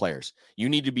like in players. You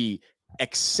need to be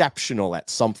exceptional at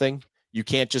something. You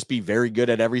can't just be very good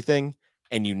at everything,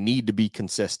 and you need to be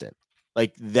consistent.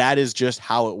 Like, that is just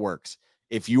how it works.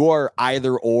 If you are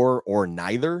either or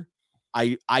neither,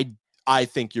 I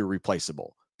think you're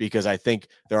replaceable, because I think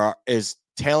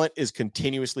talent is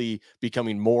continuously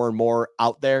becoming more and more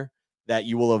out there, that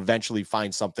you will eventually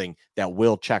find something that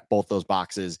will check both those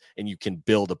boxes and you can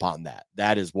build upon that.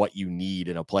 That is what you need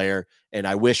in a player. And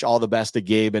I wish all the best to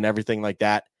Gabe and everything like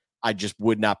that. I just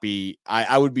would not be,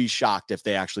 I would be shocked if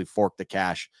they actually fork the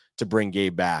cash to bring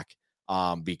Gabe back,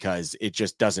 because it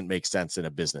just doesn't make sense in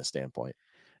a business standpoint.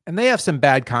 And they have some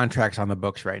bad contracts on the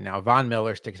books right now. Von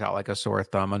Miller sticks out like a sore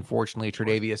thumb. Unfortunately,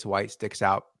 Tre'Davious White sticks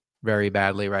out very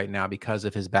badly right now because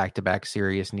of his back-to-back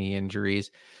serious knee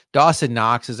injuries. Dawson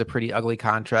Knox is a pretty ugly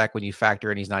contract when you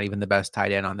factor in he's not even the best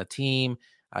tight end on the team.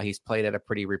 He's played at a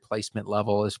pretty replacement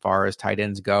level as far as tight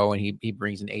ends go, and he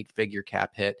brings an 8-figure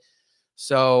cap hit.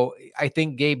 So I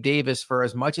think Gabe Davis, for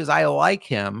as much as I like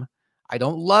him, I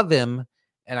don't love him.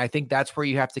 And I think that's where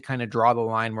you have to kind of draw the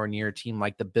line more near a team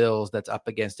like the Bills that's up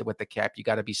against it with the cap. You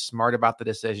got to be smart about the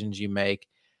decisions you make.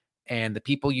 And the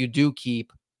people you do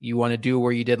keep, you want to do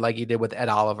where you did like you did with Ed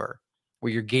Oliver,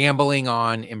 where you're gambling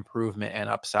on improvement and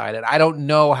upside. And I don't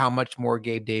know how much more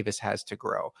Gabe Davis has to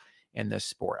grow in this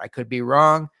sport. I could be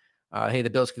wrong. Hey, the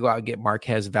Bills could go out and get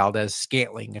Marquez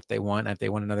Valdez-Scantling if they want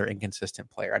another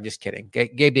inconsistent player. I'm just kidding.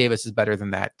 Gabe Davis is better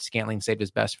than that. Scantling saved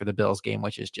his best for the Bills game,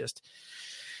 which is just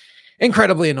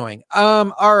incredibly annoying.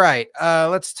 All right.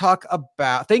 Let's talk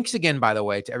about, thanks again, by the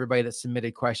way, to everybody that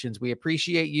submitted questions. We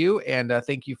appreciate you. And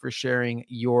thank you for sharing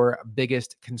your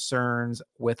biggest concerns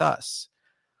with us.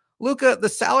 Luka, the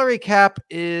salary cap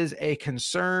is a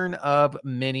concern of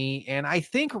many, and I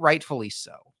think rightfully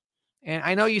so. And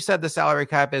I know you said the salary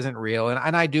cap isn't real,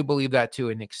 and I do believe that to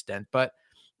an extent, but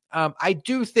I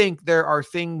do think there are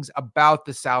things about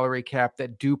the salary cap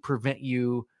that do prevent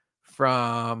you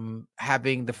from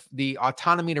having the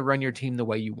autonomy to run your team the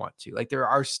way you want to. Like, there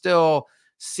are still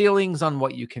ceilings on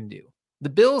what you can do. The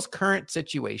Bills' current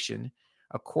situation,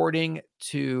 according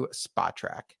to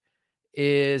SpotTrack,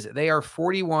 is they are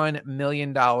 $41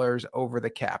 million over the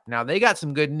cap. Now, they got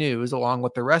some good news along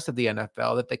with the rest of the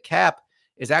NFL that the cap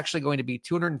is actually going to be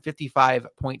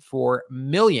 $255.4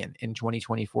 million in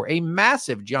 2024, a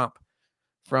massive jump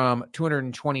from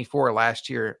 224 last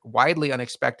year, widely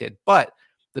unexpected. But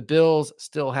the Bills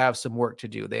still have some work to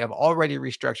do. They have already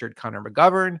restructured Connor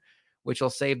McGovern, which will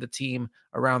save the team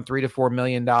around $3 to $4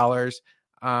 million.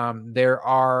 There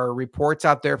are reports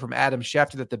out there from Adam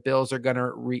Schefter that the Bills are going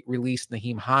to release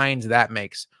Naheem Hines. That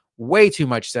makes way too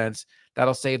much sense.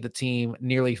 That'll save the team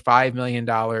nearly $5 million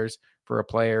for a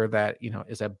player that,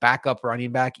 is a backup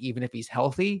running back, even if he's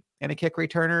healthy and a kick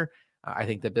returner. I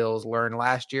think the Bills learned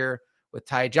last year with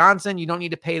Ty Johnson, you don't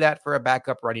need to pay that for a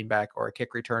backup running back or a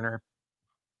kick returner.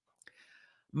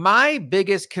 My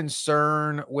biggest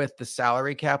concern with the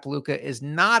salary cap, Luka, is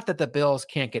not that the Bills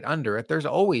can't get under it. There's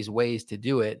always ways to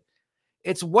do it.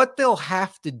 It's what they'll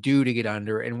have to do to get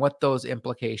under and what those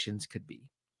implications could be.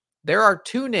 There are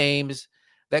two names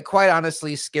that quite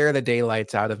honestly scare the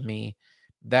daylights out of me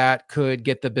that could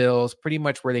get the Bills pretty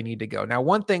much where they need to go. Now,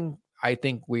 one thing I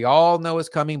think we all know is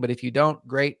coming, but if you don't,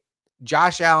 great.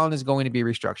 Josh Allen is going to be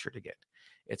restructured again.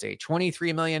 It's a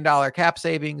 $23 million cap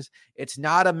savings. It's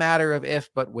not a matter of if,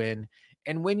 but when.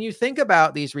 And when you think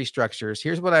about these restructures,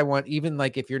 here's what I want, even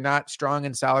like if you're not strong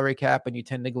in salary cap and you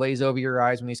tend to glaze over your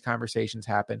eyes when these conversations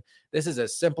happen, this is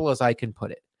as simple as I can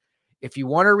put it. If you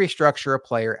want to restructure a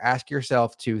player, ask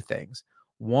yourself two things.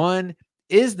 One,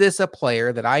 is this a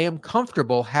player that I am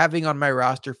comfortable having on my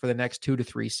roster for the next 2 to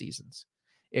 3 seasons?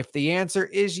 If the answer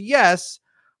is yes,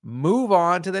 move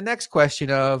on to the next question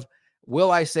of,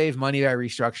 will I save money by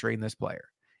restructuring this player?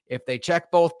 If they check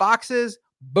both boxes,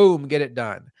 boom, get it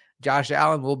done. Josh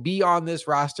Allen will be on this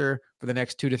roster for the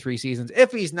next 2 to 3 seasons.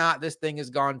 If he's not, this thing has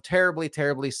gone terribly,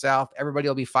 terribly south. Everybody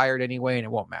will be fired anyway, and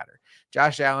it won't matter.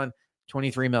 Josh Allen,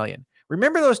 $23 million.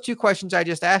 Remember those two questions I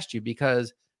just asked you,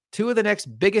 because two of the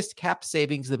next biggest cap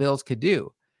savings the Bills could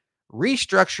do,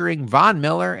 restructuring Von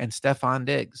Miller and Stephon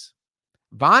Diggs.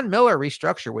 Von Miller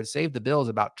restructure would save the Bills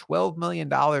about $12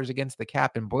 million against the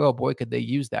cap, and boy, oh boy, could they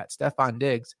use that. Stephon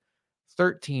Diggs,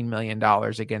 $13 million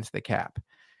against the cap.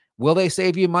 Will they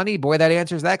save you money? Boy, that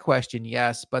answers that question,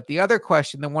 yes. But the other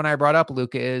question, the one I brought up,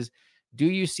 Luka, is, do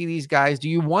you see these guys? Do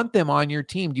you want them on your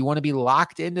team? Do you want to be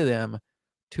locked into them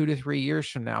 2 to 3 years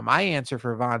from now? My answer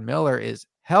for Von Miller is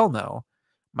hell no.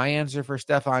 My answer for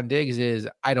Stephon Diggs is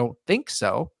I don't think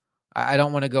so. I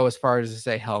don't want to go as far as to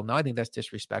say hell no. I think that's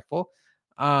disrespectful.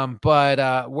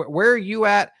 But where are you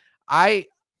at? I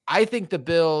think the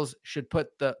Bills should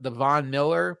put the Von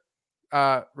Miller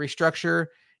restructure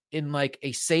in like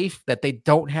a safe that they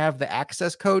don't have the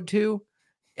access code to,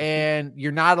 and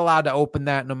you're not allowed to open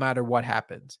that no matter what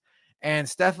happens. And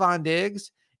Stephon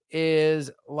Diggs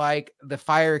is like the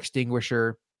fire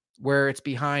extinguisher where it's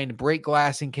behind break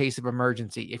glass in case of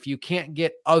emergency. If you can't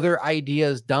get other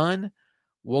ideas done,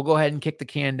 we'll go ahead and kick the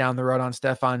can down the road on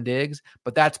Stephon Diggs,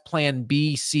 but that's plan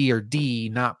B, C, or D,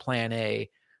 not plan A.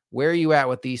 Where are you at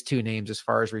with these two names as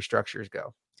far as restructures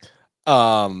go?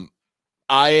 Von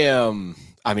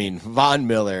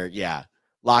Miller, yeah,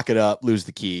 lock it up, lose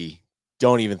the key.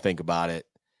 Don't even think about it.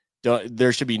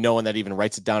 There should be no one that even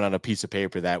writes it down on a piece of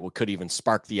paper that could even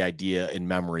spark the idea in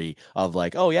memory of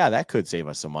like, oh yeah, that could save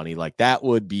us some money. Like that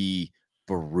would be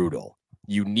brutal.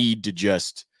 You need to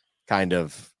just kind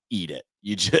of eat it.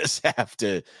 You just have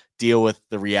to deal with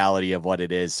the reality of what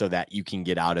it is so that you can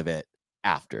get out of it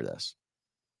after this.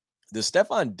 The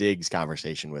Stephon Diggs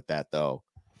conversation with that, though,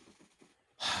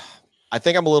 I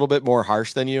think I'm a little bit more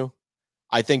harsh than you.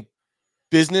 I think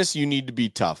business, you need to be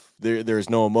tough. There's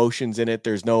no emotions in it.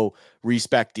 There's no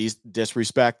respect,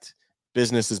 disrespect.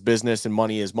 Business is business and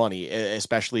money is money,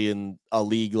 especially in a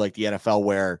league like the NFL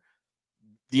where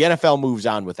the NFL moves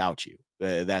on without you.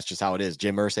 That's just how it is.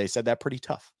 Jim Irsay said that pretty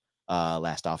tough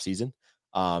last offseason,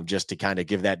 just to kind of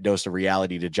give that dose of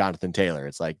reality to Jonathan Taylor.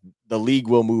 It's like the league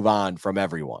will move on from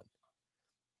everyone.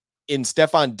 In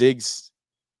Stephon Diggs'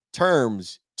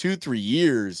 terms, 2-3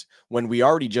 years, when we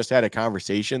already just had a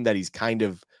conversation that he's kind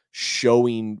of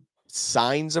showing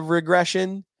signs of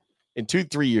regression, in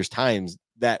 2-3 years' times,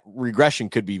 that regression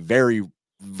could be very,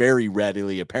 very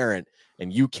readily apparent,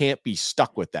 and you can't be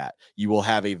stuck with that. You will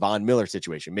have a Von Miller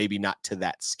situation, maybe not to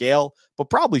that scale, but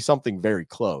probably something very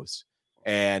close.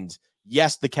 And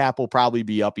yes, the cap will probably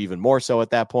be up even more so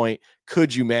at that point.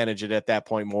 Could you manage it at that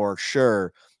point more?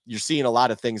 Sure. You're seeing a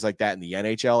lot of things like that in the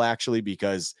NHL, actually,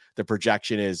 because the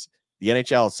projection is the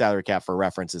NHL salary cap, for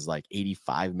reference, is like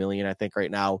 85 million, I think, right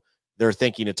now. They're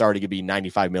thinking it's already going to be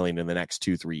 95 million in the next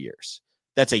 2-3 years.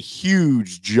 That's a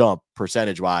huge jump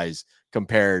percentage-wise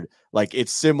compared, like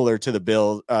it's similar to the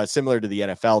Bills, similar to the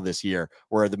NFL this year,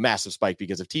 where the massive spike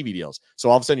because of TV deals.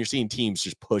 So all of a sudden you're seeing teams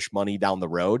just push money down the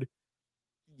road.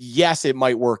 yes, it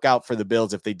might work out for the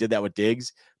Bills if they did that with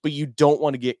Diggs, but you don't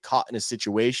want to get caught in a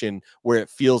situation where it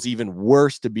feels even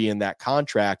worse to be in that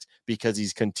contract because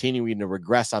he's continuing to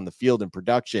regress on the field in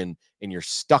production and you're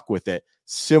stuck with it,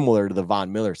 similar to the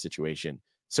Von Miller situation.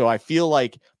 So I feel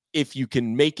like if you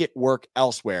can make it work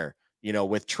elsewhere,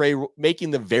 with Trey making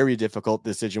the very difficult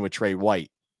decision with Trey White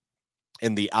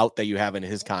and the out that you have in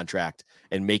his contract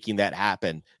and making that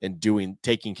happen and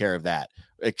taking care of that,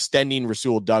 extending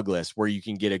Rasul Douglas where you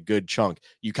can get a good chunk.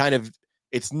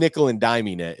 It's nickel and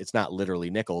diming it. It's not literally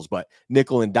nickels, but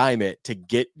nickel and dime it to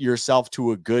get yourself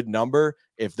to a good number.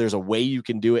 If there's a way you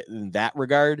can do it in that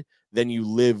regard, then you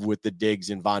live with the Diggs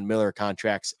and Von Miller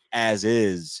contracts as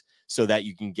is so that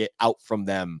you can get out from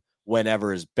them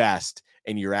whenever is best.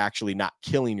 And you're actually not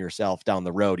killing yourself down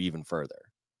the road even further.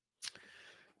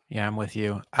 Yeah, I'm with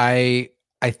you. I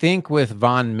think with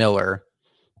Von Miller,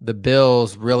 the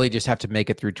Bills really just have to make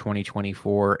it through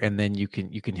 2024, and then you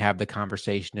can have the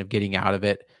conversation of getting out of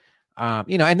it.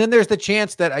 And then there's the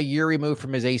chance that a year removed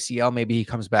from his ACL, maybe he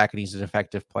comes back and he's an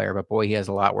effective player, but boy, he has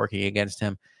a lot working against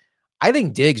him. I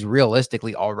think Diggs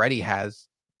realistically already has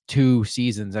 2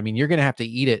 seasons. I mean, you're going to have to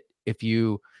eat it if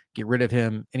you get rid of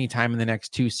him anytime in the next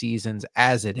 2 seasons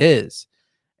as it is.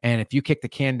 And if you kick the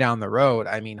can down the road,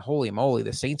 I mean, holy moly,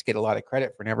 the Saints get a lot of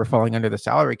credit for never falling under the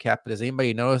salary cap. But does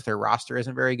anybody notice their roster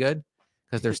isn't very good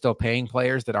because they're still paying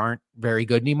players that aren't very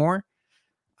good anymore?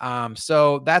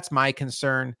 So that's my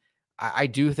concern. I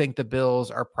do think the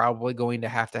Bills are probably going to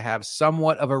have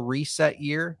somewhat of a reset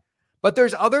year, but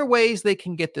there's other ways they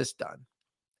can get this done.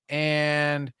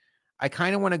 And I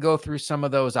kind of want to go through some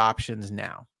of those options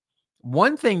now.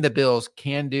 One thing the Bills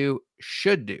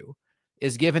should do,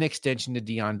 is give an extension to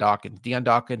Deion Dawkins. Deion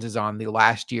Dawkins is on the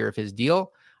last year of his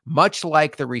deal. Much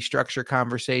like the restructure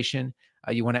conversation,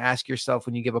 you want to ask yourself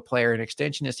when you give a player an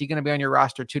extension, is he going to be on your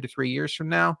roster 2 to 3 years from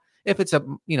now? If it's a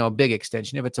big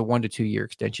extension, if it's a 1 to 2 year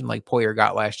extension like Poyer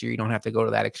got last year, you don't have to go to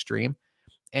that extreme.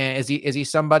 And is he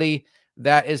somebody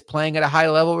that is playing at a high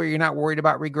level where you're not worried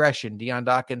about regression? Deion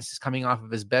Dawkins is coming off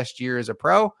of his best year as a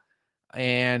pro.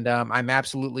 And I'm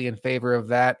absolutely in favor of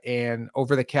that. And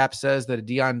Over the Cap says that a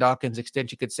Deion Dawkins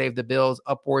extension could save the Bills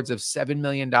upwards of $7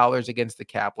 million against the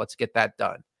cap. Let's get that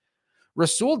done.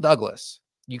 Rasul Douglas,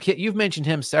 you've mentioned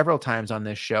him several times on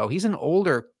this show. He's an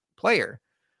older player,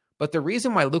 but the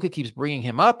reason why Luka keeps bringing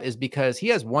him up is because he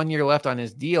has 1 year left on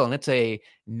his deal, and it's a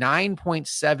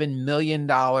 $9.7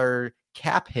 million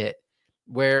cap hit,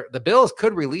 where the Bills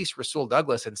could release Rasul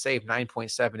Douglas and save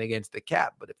 9.7 against the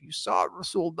cap. But if you saw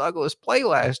Rasul Douglas play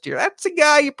last year, that's a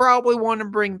guy you probably want to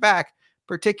bring back,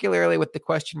 particularly with the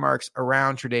question marks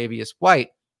around Tre'Davious White.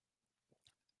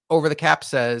 Over the Cap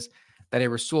says that a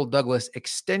Rasul Douglas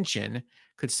extension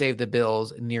could save the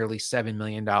Bills nearly $7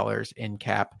 million in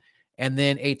cap. And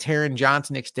then a Taron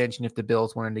Johnson extension, if the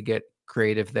Bills wanted to get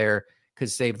creative there, could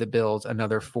save the Bills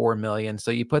another $4 million. So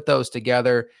you put those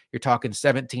together, you're talking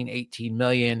 17, 18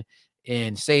 million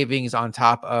in savings on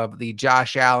top of the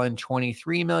Josh Allen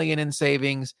 23 million in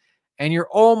savings. And you're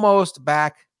almost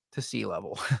back to sea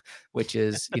level, which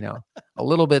is, a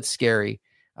little bit scary.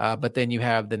 But then you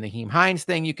have the Naheem Hines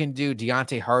thing you can do.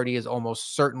 Deontay Hardy is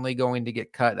almost certainly going to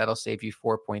get cut. That'll save you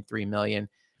 4.3 million.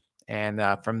 And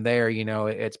from there,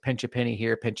 it's pinch a penny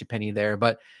here, pinch a penny there.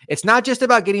 But it's not just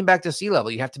about getting back to sea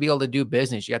level. You have to be able to do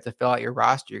business. You have to fill out your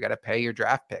roster. You got to pay your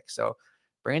draft picks. So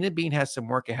Brandon Beane has some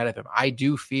work ahead of him. I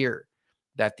do fear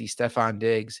that the Stephon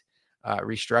Diggs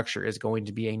restructure is going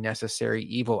to be a necessary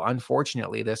evil,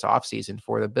 unfortunately, this offseason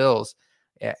for the Bills,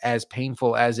 as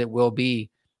painful as it will be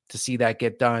to see that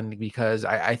get done, because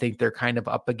I think they're kind of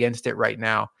up against it right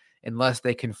now, unless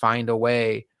they can find a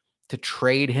way to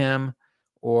trade him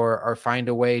or find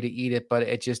a way to eat it. But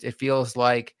it feels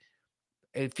like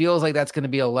that's going to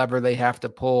be a lever they have to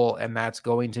pull, and that's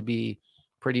going to be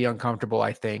pretty uncomfortable,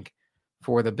 I think,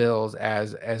 for the Bills,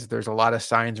 as there's a lot of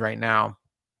signs right now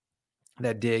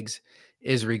that Diggs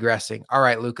is regressing. All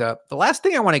right, Luka, the last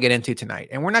thing I want to get into tonight,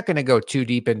 and we're not going to go too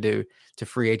deep into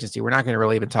free agency. We're not going to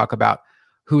really even talk about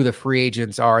who the free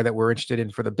agents are that we're interested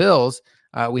in for the Bills.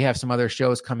 We have some other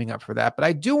shows coming up for that, but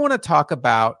I do want to talk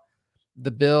about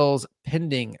the Bills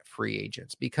pending free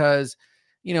agents, because,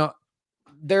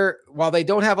 while they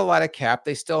don't have a lot of cap,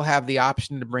 they still have the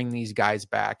option to bring these guys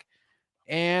back.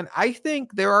 And I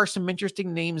think there are some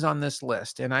interesting names on this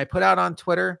list. And I put out on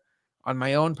Twitter, on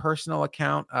my own personal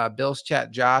account, Bills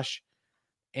Chat Josh,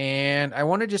 and I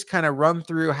want to just kind of run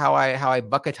through how I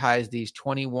bucketize these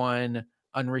 21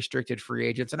 unrestricted free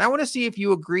agents. And I want to see if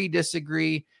you agree,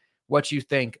 disagree, what you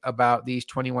think about these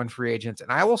 21 free agents.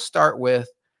 And I will start with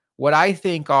what I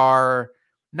think are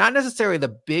not necessarily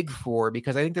the big four,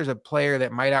 because I think there's a player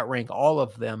that might outrank all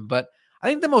of them, but I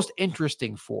think the most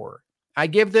interesting four, I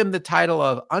give them the title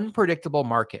of unpredictable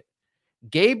market.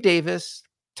 Gabe Davis,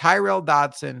 Tyrell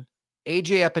Dodson,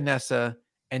 AJ Epinesa,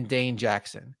 and Dane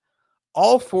Jackson.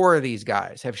 All four of these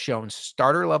guys have shown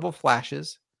starter level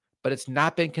flashes, but it's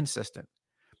not been consistent.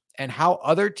 And how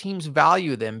other teams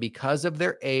value them because of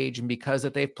their age and because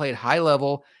that they've played high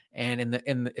level,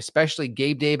 and especially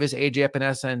Gabe Davis, AJ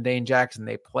Epinesa, and Dane Jackson,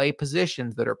 they play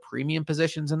positions that are premium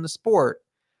positions in the sport.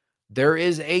 There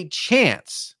is a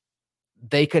chance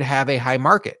they could have a high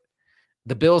market.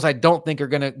 The Bills, I don't think, are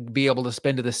going to be able to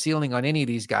spend to the ceiling on any of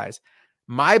these guys.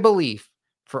 My belief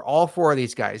for all four of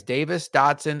these guys, Davis,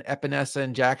 Dodson, Epinesa,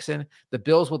 and Jackson, the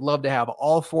Bills would love to have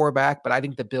all four back, but I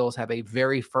think the Bills have a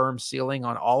very firm ceiling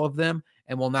on all of them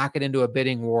and will not get into a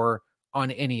bidding war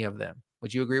on any of them.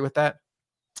 Would you agree with that?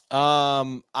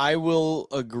 I will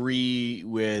agree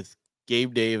with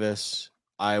Gabe Davis.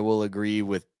 I will agree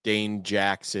with Dane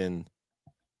Jackson.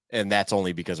 And that's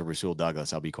only because of Rasul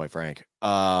Douglas, I'll be quite frank.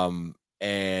 And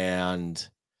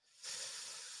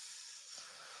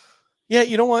yeah,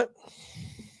 you know what?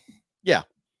 Yeah.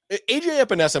 AJ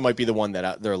Epinesa might be the one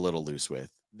that they're a little loose with.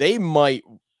 They might,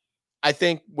 I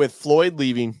think, with Floyd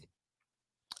leaving,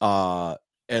 and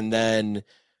then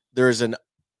there's an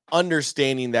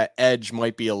understanding that edge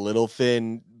might be a little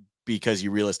thin because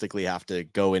you realistically have to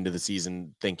go into the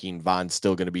season thinking Von's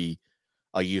still going to be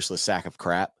a useless sack of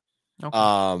crap.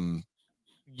 Okay.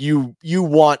 You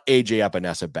want AJ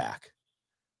Epinesa back.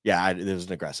 Yeah, it was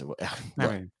an aggressive.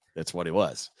 That's what it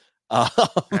was.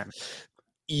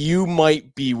 You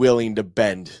might be willing to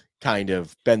bend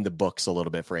the books a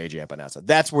little bit for AJ Epinesa.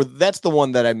 That's the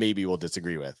one that I maybe will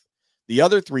disagree with. The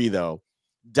other three, though,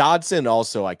 Dodson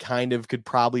also, I kind of could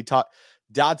probably talk.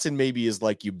 Dodson maybe is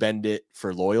like you bend it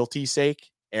for loyalty's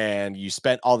sake, and you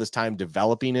spent all this time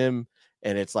developing him,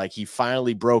 and it's like he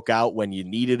finally broke out when you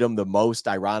needed him the most,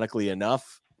 ironically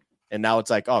enough. And now it's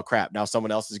like, oh, crap, now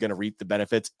someone else is going to reap the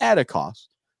benefits at a cost,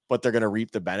 but they're going to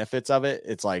reap the benefits of it.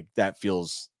 It's like that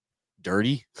feels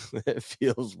dirty. It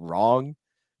feels wrong.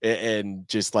 And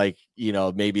just like,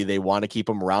 maybe they want to keep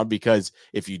him around because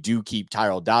if you do keep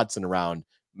Tyrell Dodson around,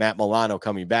 Matt Milano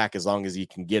coming back, as long as he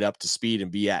can get up to speed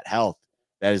and be at health,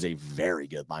 that is a very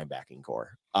good linebacking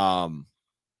core.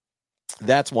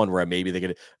 That's one where maybe they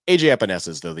could. AJ Epinesa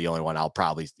is the only one I'll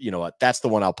probably, that's the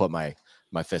one I'll put my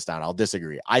fist down. I'll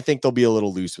disagree. I think they'll be a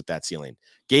little loose with that ceiling.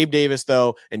 Gabe Davis,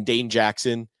 though, and Dane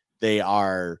Jackson, they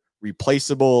are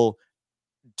replaceable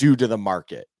due to the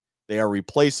market. They are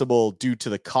replaceable due to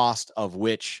the cost of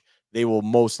which they will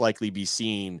most likely be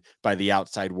seen by the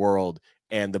outside world.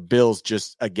 And the Bills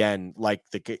just, again, like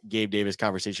the Gabe Davis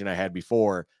conversation I had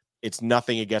before, it's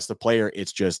nothing against the player.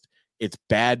 It's just, it's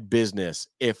bad business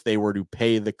if they were to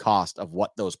pay the cost of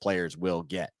what those players will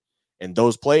get. And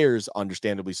those players,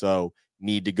 understandably so,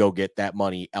 need to go get that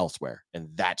money elsewhere. And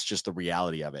that's just the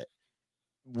reality of it.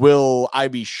 Will I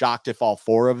be shocked if all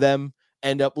four of them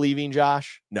end up leaving,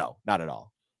 Josh? No, not at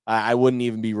all. I wouldn't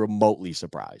even be remotely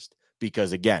surprised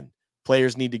because, again,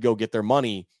 players need to go get their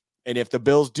money. And if the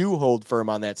Bills do hold firm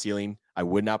on that ceiling, I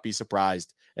would not be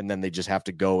surprised. And then they just have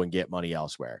to go and get money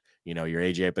elsewhere. Your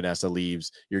AJ Epinesa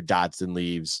leaves, your Dodson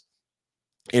leaves.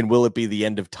 And will it be the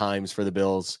end of times for the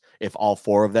Bills if all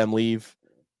four of them leave?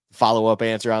 Follow-up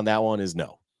answer on that one is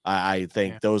no. I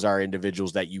think those are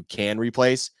individuals that you can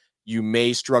replace. You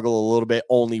may struggle a little bit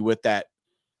only with that.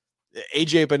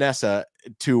 AJ Epinesa,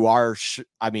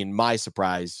 to my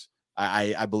surprise,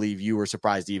 I believe you were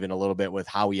surprised even a little bit with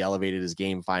how he elevated his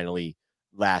game finally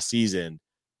last season.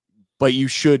 But you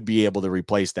should be able to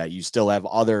replace that. You still have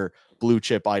other blue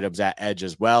chip items at edge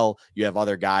as well. You have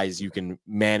other guys you can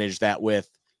manage that with.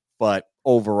 But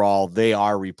overall, they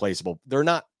are replaceable. They're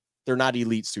not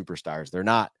elite superstars. They're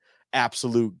not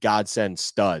absolute godsend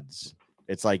studs.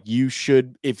 It's like you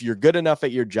should, if you're good enough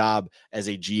at your job as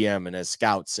a GM and as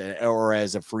scouts or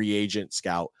as a free agent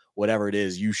scout, whatever it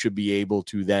is, you should be able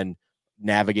to then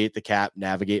navigate the cap,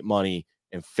 navigate money,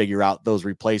 and figure out those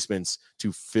replacements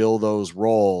to fill those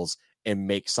roles and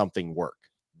make something work.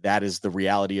 That is the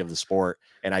reality of the sport.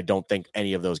 And I don't think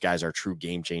any of those guys are true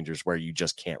game changers where you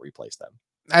just can't replace them.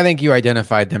 I think you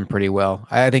identified them pretty well.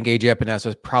 I think AJ Epinesa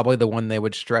was probably the one they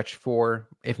would stretch for.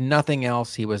 If nothing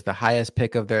else, he was the highest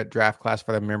pick of their draft class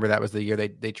for them. Remember, that was the year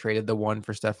they traded the one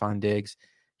for Stephon Diggs.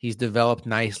 He's developed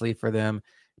nicely for them.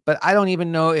 But I don't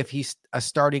even know if he's a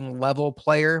starting level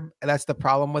player. That's the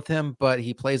problem with him. But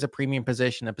he plays a premium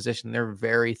position, a position they're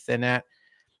very thin at.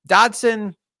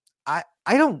 Dodson, I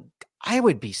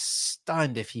would be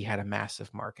stunned if he had a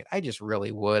massive market. I just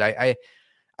really would. I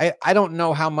don't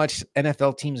know how much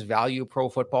NFL teams value Pro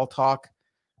Football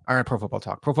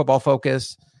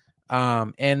Focus.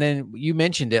 And then you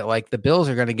mentioned it, like the Bills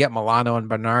are going to get Milano and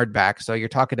Bernard back. So you're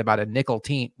talking about a nickel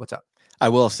team. What's up? I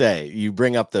will say, you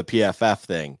bring up the PFF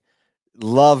thing.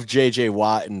 Love JJ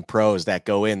Watt and pros that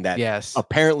go in that Yes.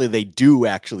 apparently they do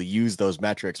actually use those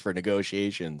metrics for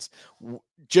negotiations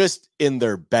just in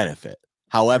their benefit.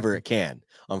 However, it can.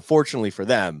 Unfortunately for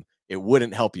them, it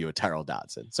wouldn't help you with Tyrell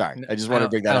Dodson. Sorry. I just want to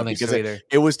bring that up because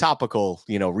it was topical,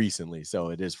 recently. So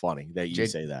it is funny that you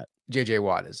say that. JJ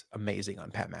Watt is amazing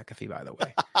on Pat McAfee, by the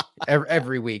way.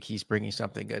 every week he's bringing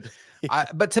something good.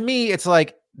 But to me, it's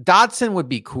like Dodson would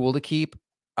be cool to keep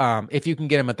if you can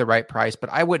get him at the right price, but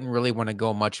I wouldn't really want to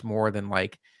go much more than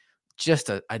like just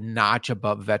a notch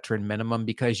above veteran minimum,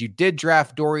 because you did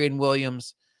draft Dorian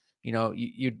Williams.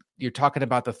 You're talking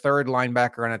about the third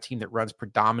linebacker on a team that runs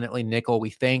predominantly nickel, we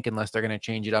think, unless they're going to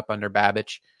change it up under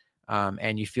Babbage.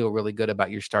 And you feel really good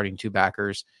about your starting two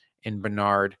backers in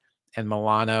Bernard and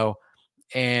Milano.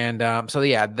 And so,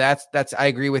 yeah, that's I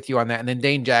agree with you on that. And then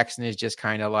Dane Jackson is just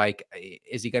kind of like,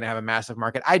 is he going to have a massive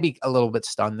market? I'd be a little bit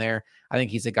stunned there. I think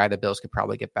he's a guy that Bills could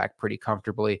probably get back pretty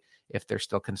comfortably if they're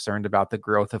still concerned about the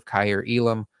growth of Kyer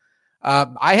Elam.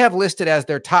 I have listed as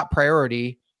their top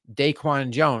priority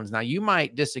Daquan Jones. Now, you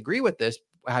might disagree with this,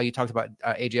 how you talked about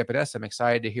AJ Epinesa. I'm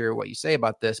excited to hear what you say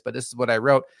about this, but this is what I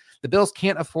wrote. The Bills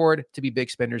can't afford to be big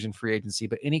spenders in free agency,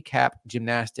 but any cap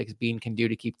gymnastics Bean can do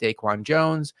to keep Daquan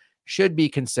Jones should be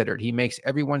considered. He makes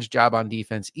everyone's job on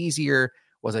defense easier,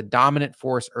 was a dominant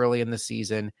force early in the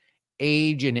season.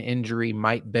 Age and injury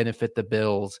might benefit the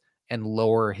Bills and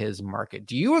lower his market.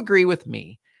 Do you agree with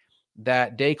me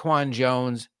that Daquan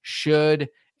Jones should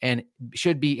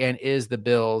be and is the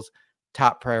Bills'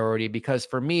 top priority? Because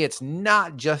for me, it's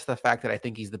not just the fact that I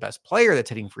think he's the best player that's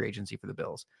hitting free agency for the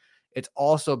Bills. It's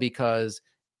also because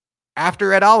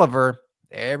after Ed Oliver,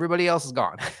 everybody else is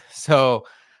gone. So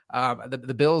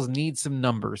the Bills need some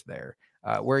numbers there.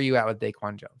 Where are you at with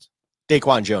Daquan Jones?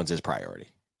 Daquan Jones is priority.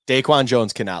 Daquan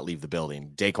Jones cannot leave the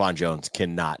building. Daquan Jones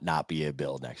cannot not be a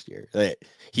Bill next year.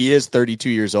 He is 32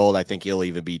 years old. I think he'll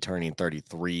even be turning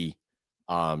 33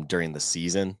 during the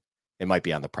season. It might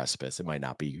be on the precipice. It might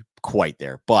not be quite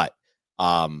there. But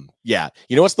yeah,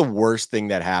 what's the worst thing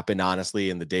that happened, honestly,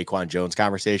 in the Daquan Jones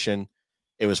conversation?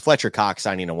 It was Fletcher Cox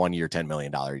signing a 1-year, $10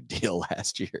 million deal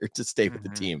last year to stay with the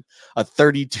team. A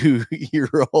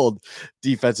 32-year-old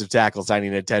defensive tackle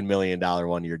signing a $10 million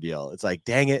 1-year deal. It's like,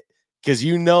 dang it. Because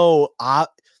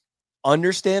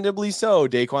understandably so,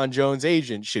 Daquan Jones'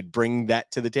 agent should bring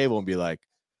that to the table and be like,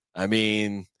 I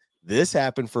mean, this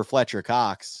happened for Fletcher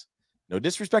Cox. No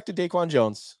disrespect to Daquan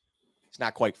Jones. It's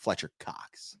not quite Fletcher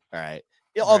Cox. All right.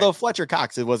 Although Fletcher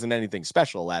Cox, it wasn't anything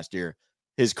special last year.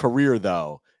 His career,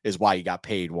 though, is why he got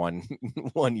paid one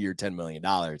year, $10 million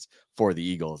for the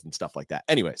Eagles and stuff like that.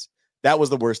 Anyways, that was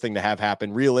the worst thing to have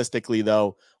happen. Realistically,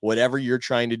 though, whatever you're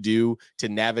trying to do to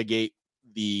navigate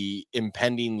the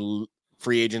impending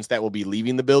free agents that will be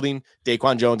leaving the building,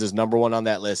 Daquan Jones is number one on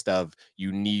that list of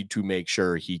you need to make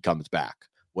sure he comes back.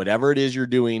 Whatever it is you're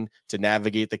doing to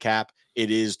navigate the cap, it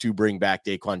is to bring back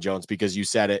Daquan Jones, because you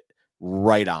said it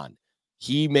right on.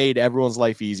 He made everyone's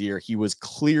life easier. He was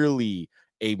clearly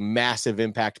a massive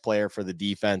impact player for the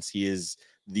defense. He is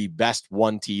the best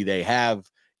 1T they have.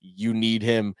 You need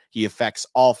him. He affects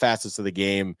all facets of the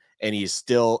game, and he's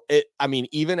still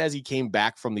even as he came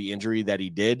back from the injury that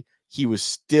he did, he was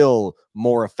still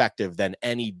more effective than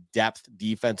any depth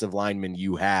defensive lineman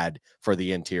you had for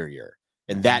the interior.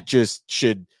 And that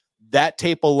that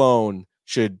tape alone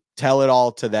should tell it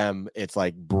all to them. It's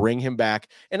like, bring him back.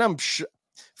 And I'm sure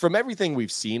from everything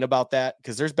we've seen about that,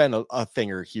 because there's been a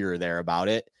thing or here or there about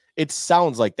it, it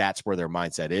sounds like that's where their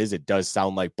mindset is. It does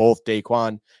sound like both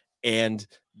Daquan and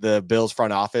the Bills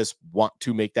front office want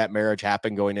to make that marriage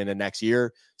happen going into next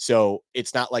year. So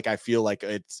it's not like I feel like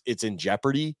it's in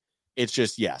jeopardy. It's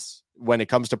just, yes, when it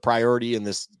comes to priority in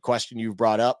this question you've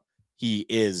brought up, he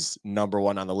is number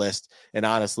one on the list. And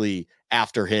honestly,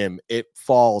 after him, it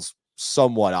falls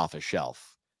somewhat off a shelf.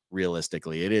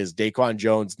 Realistically, it is Daquan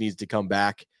Jones needs to come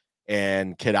back.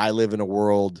 And can I live in a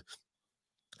world?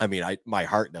 I mean, my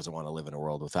heart doesn't want to live in a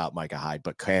world without Micah Hyde,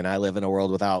 but can I live in a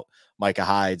world without Micah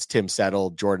Hyde, Tim Settle,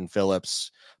 Jordan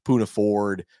Phillips, Poona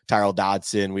Ford, Tyrell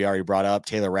Dodson? We already brought up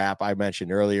Taylor Rapp. I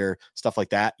mentioned earlier, stuff like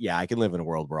that. Yeah, I can live in a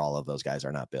world where all of those guys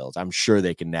are not Bills. I'm sure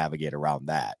they can navigate around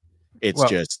that. It's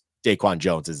just Daquan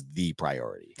Jones is the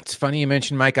priority. It's funny you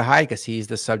mentioned Micah Hyde, because he's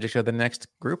the subject of the next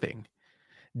grouping.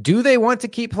 Do they want to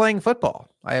keep playing football?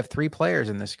 I have 3 players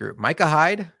in this group: Micah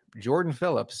Hyde, Jordan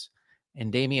Phillips, and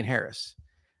Damian Harris.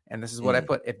 And this is what I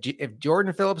put. If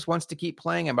Jordan Phillips wants to keep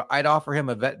playing, I'd offer him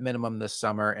a vet minimum this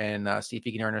summer and see if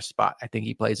he can earn a spot. I think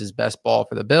he plays his best ball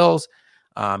for the Bills.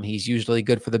 He's usually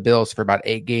good for the Bills for about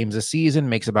 8 games a season,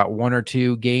 makes about 1 or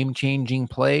 2 game-changing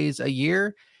plays a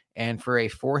year. And for a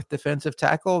 4th defensive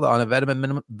tackle on a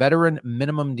veteran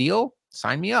minimum deal,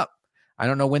 sign me up. I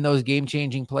don't know when those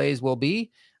game-changing plays will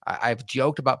be. I've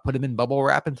joked about putting him in bubble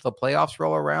wrap until the playoffs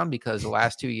roll around because the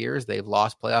last 2 years they've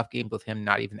lost playoff games with him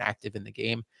not even active in the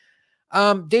game.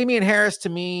 Damian Harris, to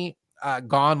me,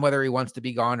 gone whether he wants to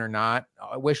be gone or not.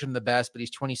 I wish him the best, but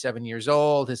he's 27 years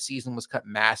old. His season was cut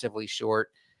massively short.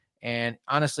 And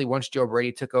honestly, once Joe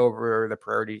Brady took over, the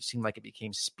priority seemed like it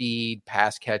became speed,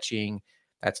 pass catching.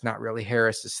 That's not really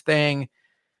Harris's thing.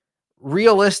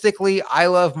 Realistically, I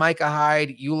love Micah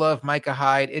Hyde. You love Micah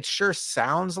Hyde. It sure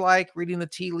sounds like, reading the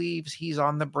tea leaves, he's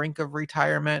on the brink of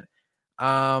retirement.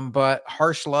 But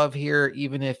harsh love here,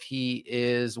 even if he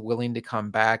is willing to come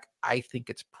back, I think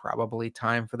it's probably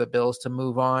time for the Bills to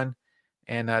move on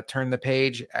and turn the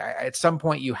page. At some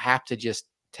point, you have to just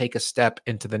take a step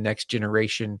into the next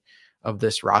generation of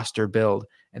this roster build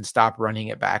and stop running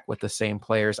it back with the same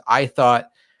players. I thought,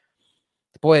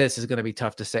 boy, this is going to be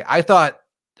tough to say. I thought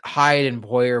Hyde and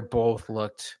Boyer both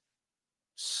looked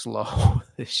slow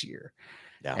this year.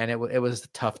 Yeah. And it was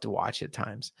tough to watch at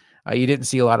times. You didn't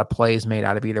see a lot of plays made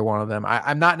out of either one of them.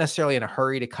 I'm not necessarily in a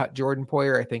hurry to cut Jordan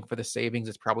Poyer. I think for the savings,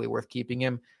 it's probably worth keeping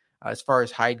him. As far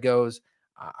as Hyde goes,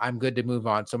 I'm good to move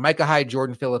on. So Micah Hyde,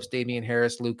 Jordan Phillips, Damian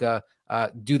Harris, Luka,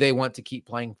 do they want to keep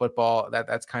playing football?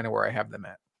 That's kind of where I have them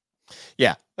at.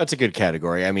 Yeah, that's a good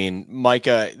category. I mean,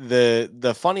 Micah,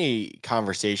 the funny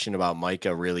conversation about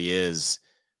Micah really is,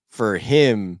 for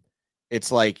him,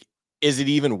 it's like, is it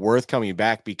even worth coming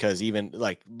back? Because even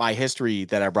like my history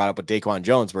that I brought up with Daquan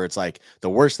Jones, where it's like the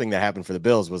worst thing that happened for the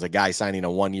Bills was a guy signing a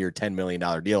 1-year, $10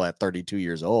 million deal at 32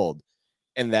 years old.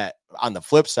 And that on the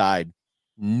flip side,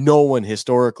 no one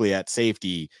historically at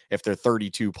safety, if they're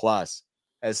 32 plus,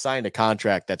 has signed a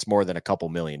contract that's more than a couple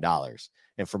 $1,000,000.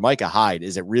 And for Micah Hyde,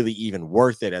 is it really even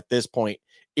worth it at this point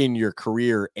in your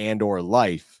career and or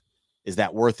life? Is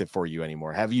that worth it for you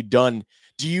anymore?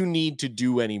 Do you need to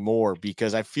do any more?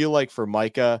 Because I feel like for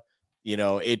Micah,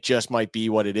 it just might be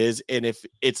what it is. And if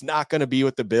it's not going to be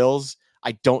with the Bills,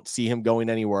 I don't see him going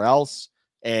anywhere else.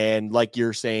 And like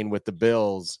you're saying with the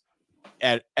Bills,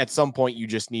 at some point, you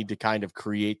just need to kind of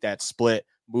create that split,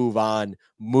 move on,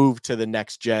 move to the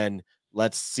next gen.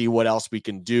 Let's see what else we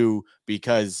can do,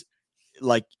 because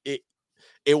like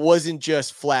it wasn't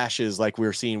just flashes like we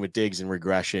were seeing with Diggs and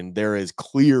regression. There is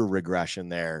clear regression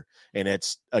there. And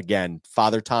it's, again,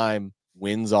 father time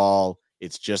wins all.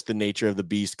 It's just the nature of the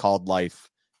beast called life.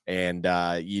 And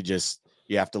you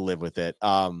have to live with it.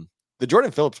 The Jordan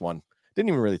Phillips one, didn't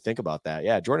even really think about that.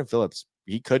 Yeah, Jordan Phillips,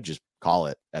 he could just call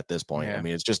it at this point. Yeah. I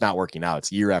mean, it's just not working out.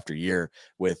 It's year after year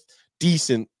with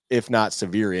decent, if not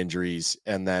severe, injuries.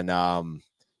 And then,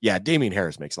 Damian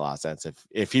Harris makes a lot of sense.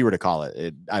 If he were to call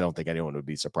it, I don't think anyone would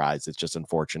be surprised. It's just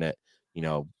unfortunate,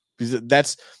 because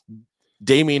that's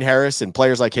Damian Harris and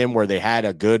players like him, where they had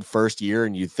a good first year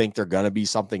and you think they're going to be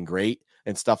something great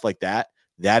and stuff like that.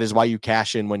 That is why you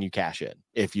cash in when you cash in,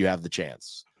 if you have the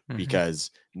chance, because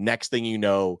next thing you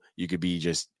know, you could be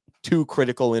just 2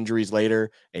 critical injuries later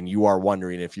and you are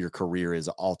wondering if your career is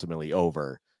ultimately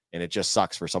over. And it just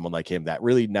sucks for someone like him that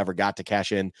really never got to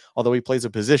cash in, although he plays a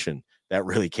position that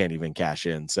really can't even cash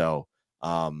in. So,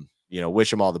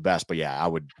 wish him all the best. But yeah,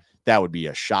 that would be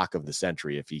a shock of the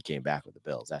century if he came back with the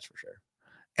Bills. That's for sure.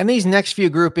 And these next few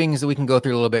groupings that we can go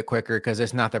through a little bit quicker because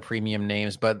it's not the premium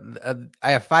names, but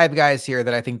I have 5 guys here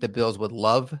that I think the Bills would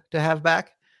love to have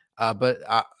back. But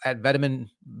at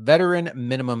veteran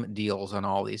minimum deals on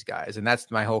all these guys. And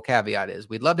that's my whole caveat is,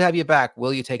 we'd love to have you back.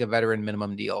 Will you take a veteran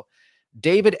minimum deal?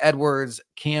 David Edwards,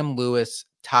 Cam Lewis,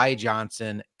 Ty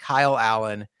Johnson, Kyle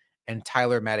Allen, and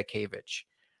Tyler Matakevich.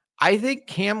 I think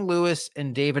Cam Lewis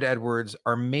and David Edwards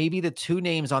are maybe the 2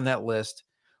 names on that list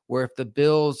where if the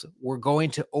Bills were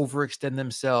going to overextend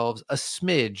themselves a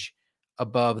smidge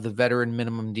above the veteran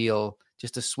minimum deal,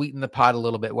 just to sweeten the pot a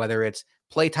little bit, whether it's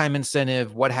playtime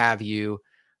incentive, what have you.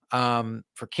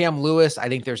 For Cam Lewis, I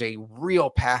think there's a real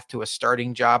path to a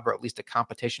starting job, or at least a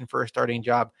competition for a starting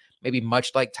job, maybe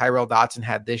much like Tyrell Dotson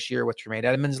had this year with Tremaine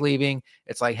Edmonds leaving.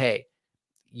 It's like, hey,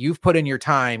 you've put in your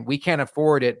time. We can't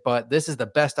afford it, but this is the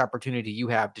best opportunity you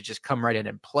have to just come right in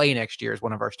and play next year as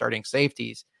one of our starting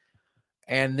safeties.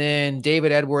 And then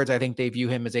David Edwards, I think they view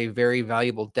him as a very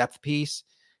valuable depth piece.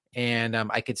 And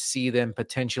I could see them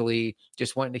potentially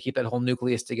just wanting to keep that whole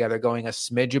nucleus together, going a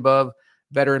smidge above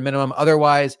veteran minimum.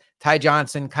 Otherwise, Ty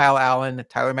Johnson, Kyle Allen,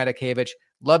 Tyler Matakevich,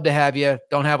 love to have you.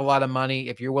 Don't have a lot of money.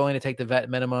 If you're willing to take the vet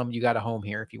minimum, you got a home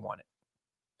here if you want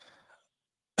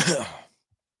it.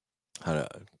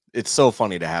 It's so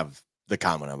funny to have the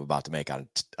comment I'm about to make on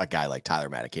a guy like Tyler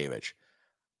Matakevich.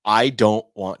 I don't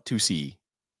want to see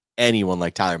anyone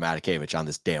like Tyler Matakevich on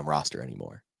this damn roster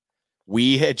anymore.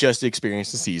 We had just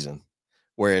experienced a season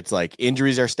where it's like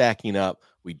injuries are stacking up.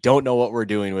 We don't know what we're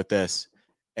doing with this.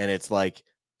 And it's like,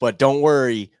 but don't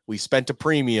worry, we spent a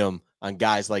premium on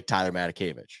guys like Tyler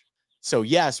Matakevich. So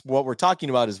yes, what we're talking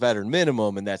about is veteran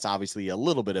minimum, and that's obviously a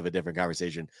little bit of a different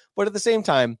conversation. But at the same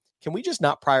time, can we just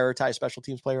not prioritize special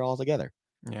teams player altogether?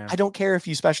 Yeah. I don't care if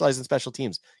you specialize in special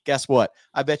teams. Guess what?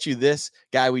 I bet you this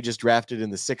guy we just drafted in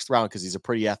the 6th round, because he's a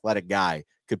pretty athletic guy,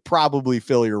 could probably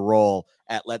fill your role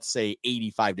at, let's say,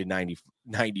 85 to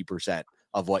 90%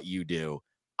 of what you do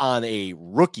on a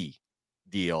rookie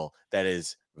deal that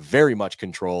is very much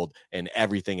controlled and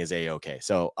everything is A-okay.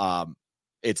 So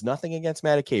it's nothing against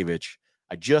Matakevich.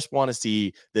 I just want to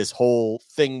see this whole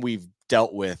thing we've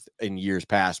dealt with in years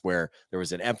past where there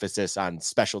was an emphasis on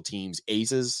special teams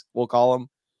aces, we'll call them.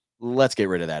 Let's get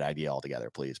rid of that idea altogether,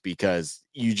 please, because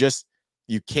you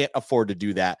can't afford to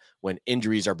do that when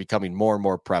injuries are becoming more and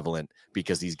more prevalent,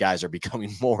 because these guys are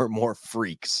becoming more and more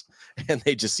freaks and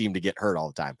they just seem to get hurt all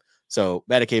the time. So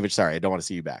Matakevich, sorry, I don't want to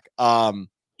see you back.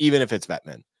 Even if it's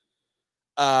Vetman.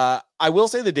 I will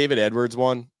say the David Edwards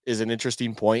one is an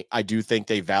interesting point. I do think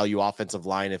they value offensive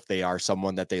line if they are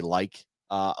someone that they like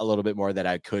a little bit more, that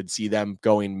I could see them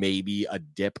going maybe a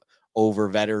dip over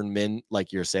veteran men,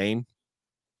 like you're saying.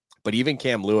 But even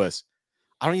Cam Lewis,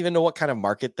 I don't even know what kind of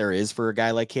market there is for a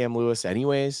guy like Cam Lewis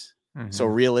anyways. Mm-hmm. So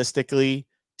realistically,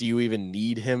 do you even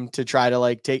need him to try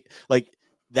to take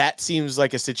that seems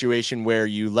like a situation where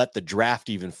you let the draft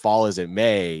even fall as it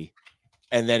may.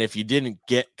 And then if you didn't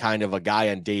get kind of a guy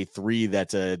on day 3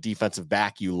 that's a defensive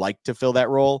back you like to fill that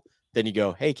role, then you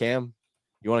go, hey, Cam,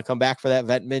 you want to come back for that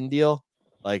vet min deal?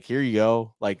 Here you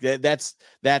go. That's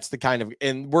the kind of,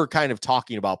 and we're kind of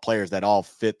talking about players that all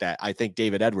fit that. I think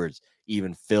David Edwards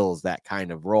even fills that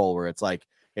kind of role where it's like,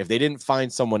 if they didn't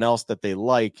find someone else that they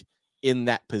like in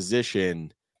that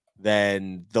position,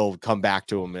 then they'll come back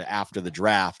to him after the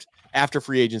draft, after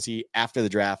free agency, after the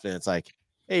draft. And it's like,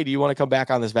 hey, do you want to come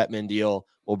back on this Vetman deal?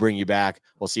 We'll bring you back.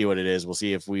 We'll see what it is. We'll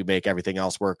see if we make everything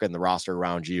else work in the roster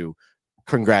around you.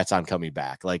 Congrats on coming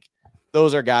back.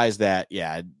 Those are guys that,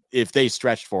 yeah, if they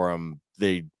stretched for them,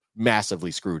 they massively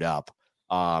screwed up.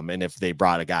 And if they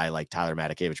brought a guy like Tyler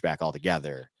Matakevich back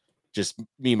altogether, just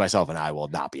me, myself, and I will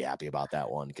not be happy about that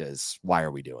one, because why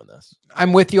are we doing this?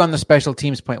 I'm with you on the special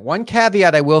teams point. One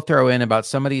caveat I will throw in about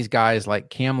some of these guys like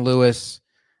Cam Lewis,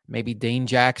 maybe Dane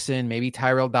Jackson, maybe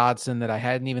Tyrell Dodson, that I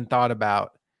hadn't even thought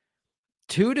about.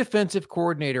 2 defensive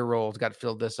coordinator roles got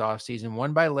filled this offseason,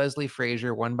 one by Leslie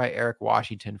Frazier, one by Eric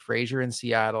Washington. Frazier in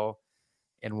Seattle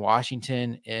and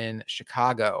Washington in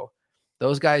Chicago.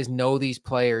 Those guys know these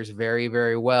players very,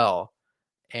 very well.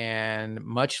 And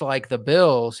much like the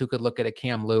Bills, who could look at a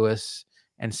Cam Lewis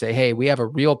and say, hey, we have a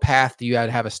real path to you to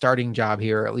have a starting job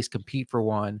here, or at least compete for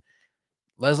one.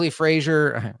 Leslie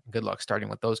Frazier, good luck starting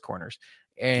with those corners.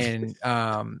 And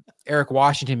Eric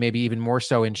Washington, maybe even more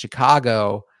so in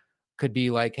Chicago, could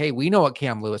be like, hey, we know what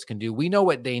Cam Lewis can do. We know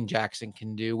what Dane Jackson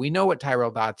can do. We know what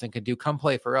Tyrell Dodson can do. Come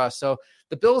play for us. So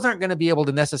the Bills aren't going to be able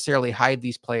to necessarily hide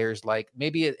these players.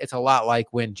 Maybe it's a lot like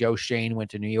when Joe Shane went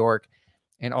to New York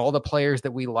and all the players that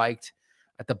we liked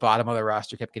at the bottom of the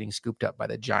roster kept getting scooped up by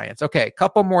the Giants. Okay, a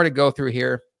couple more to go through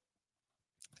here.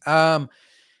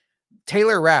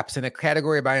 Taylor Rapp's in a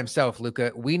category by himself,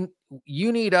 Luka.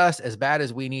 You need us as bad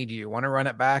as we need you. Want to run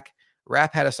it back?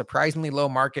 Rapp had a surprisingly low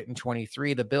market in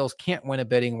 23. The Bills can't win a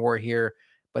bidding war here,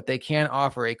 but they can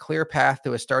offer a clear path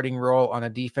to a starting role on a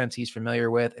defense he's familiar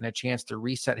with and a chance to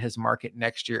reset his market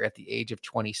next year at the age of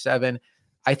 27.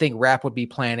 I think Rapp would be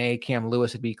plan A. Cam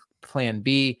Lewis would be plan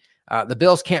B. The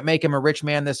Bills can't make him a rich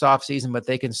man this offseason, but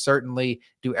they can certainly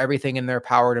do everything in their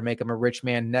power to make him a rich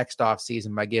man next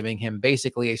offseason by giving him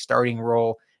basically a starting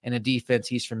role in a defense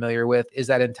he's familiar with. Is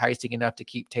that enticing enough to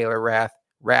keep Taylor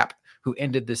Rapp, who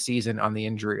ended the season on the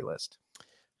injury list?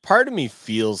 Part of me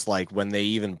feels like when they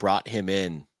even brought him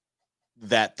in,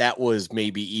 that was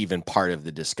maybe even part of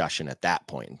the discussion at that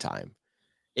point in time.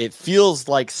 It feels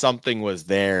like something was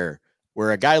there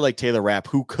where a guy like Taylor Rapp,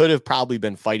 who could have probably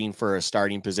been fighting for a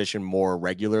starting position more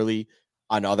regularly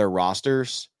on other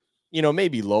rosters,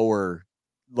 maybe lower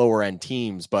end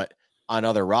teams, but on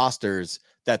other rosters,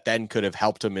 that then could have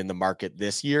helped him in the market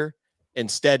this year.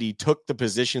 Instead, he took the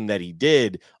position that he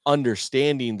did,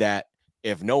 understanding that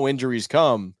if no injuries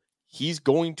come, he's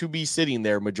going to be sitting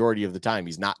there majority of the time.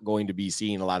 He's not going to be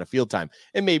seeing a lot of field time.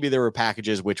 And maybe there were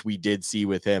packages, which we did see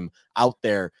with him out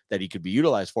there, that he could be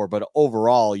utilized for. But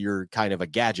overall, you're kind of a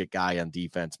gadget guy on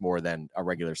defense more than a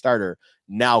regular starter.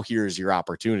 Now here's your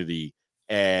opportunity.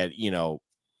 And,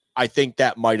 I think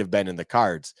that might have been in the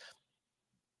cards.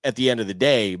 at the end of the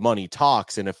day, money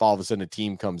talks. And if all of a sudden a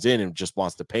team comes in and just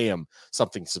wants to pay him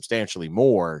something substantially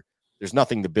more, there's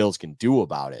nothing the Bills can do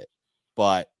about it.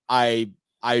 But I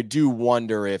do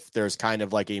wonder if there's kind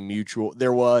of like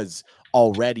there was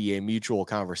already a mutual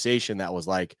conversation that was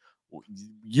like,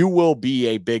 you will be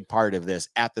a big part of this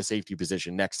at the safety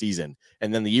position next season.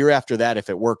 And then the year after that, if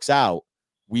it works out,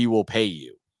 we will pay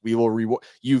you. We will reward.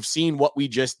 You've seen what we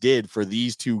just did for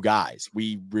these two guys.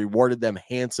 We rewarded them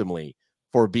handsomely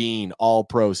for being all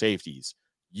pro safeties.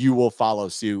 You will follow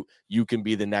suit. You can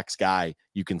be the next guy.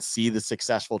 You can see the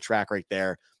successful track right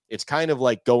there. It's kind of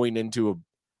like going into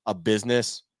a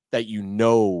business that you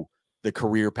know the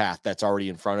career path that's already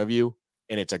in front of you,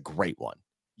 and it's a great one.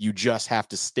 You just have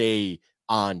to stay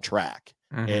on track.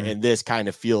 Mm-hmm. And this kind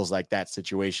of feels like that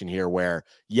situation here where,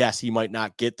 yes, he might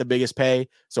not get the biggest pay.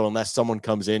 So unless someone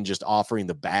comes in just offering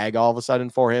the bag all of a sudden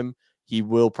for him, he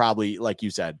will probably, like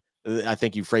you said, I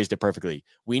think you phrased it perfectly.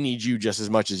 We need you just as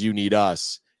much as you need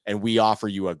us. And we offer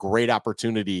you a great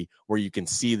opportunity where you can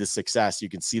see the success. You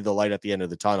can see the light at the end of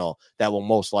the tunnel that will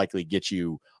most likely get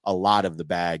you a lot of the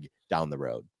bag down the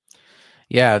road.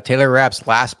 Yeah, Taylor Rapp's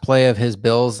last play of his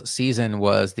Bills season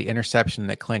was the interception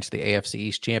that clinched the AFC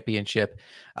East championship.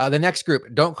 The next group,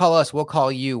 don't call us, we'll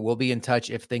call you. We'll be in touch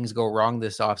if things go wrong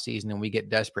this offseason and we get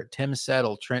desperate. Tim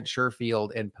Settle, Trent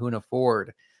Sherfield, and Poona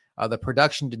Ford. The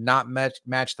production did not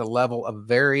match the level of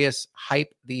various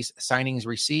hype these signings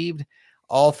received.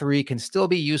 All three can still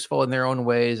be useful in their own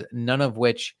ways, none of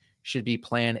which should be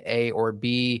plan A or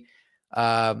B.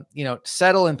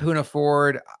 Settle and Poona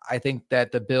Ford, I think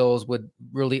that the Bills would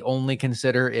really only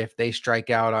consider if they strike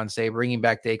out on, say, bringing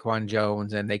back Daquan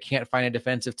Jones and they can't find a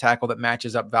defensive tackle that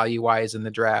matches up value-wise in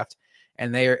the draft.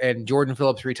 And Jordan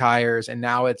Phillips retires, and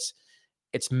now it's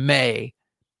May,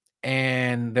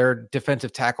 and their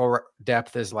defensive tackle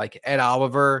depth is like Ed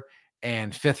Oliver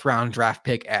and 5th round draft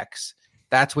pick X.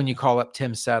 That's when you call up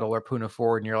Tim Settle or Poona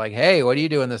Ford and you're like, hey, what are you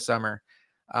doing this summer?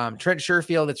 Trent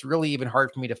Sherfield, it's really even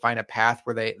hard for me to find a path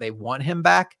where they want him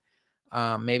back.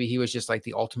 Maybe he was just like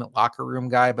the ultimate locker room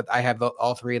guy, but I have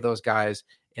all three of those guys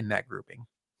in that grouping.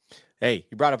 Hey,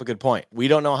 you brought up a good point. We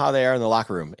don't know how they are in the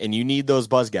locker room, and you need those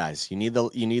buzz guys. You need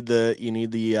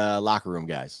the locker room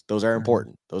guys. Those are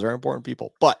important. Mm-hmm. Those are important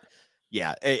people. But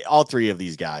yeah, all three of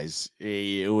these guys,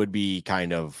 it would be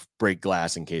kind of break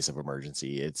glass in case of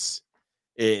emergency.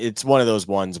 It's one of those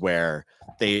ones where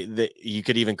you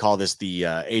could even call this the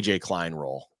AJ Klein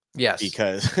role. Yes,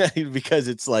 because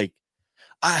it's like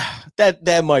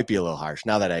that might be a little harsh.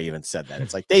 Now that I even said that,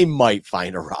 it's like they might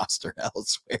find a roster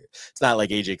elsewhere. It's not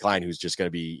like AJ Klein who's just going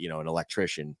to be an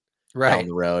electrician down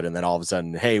the road, and then all of a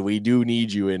sudden, hey, we do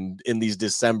need you in these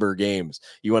December games.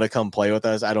 You want to come play with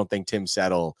us? I don't think Tim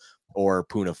Settle or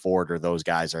Poona Ford or those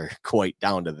guys are quite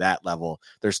down to that level.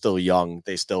 They're still young.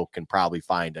 They still can probably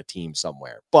find a team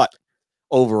somewhere. But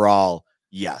overall,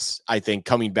 yes, I think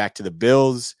coming back to the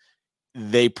Bills,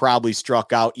 they probably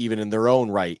struck out even in their own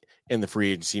right in the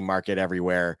free agency market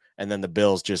everywhere. And then the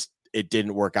Bills it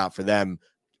didn't work out for them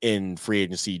in free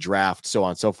agency draft, so on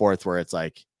and so forth, where it's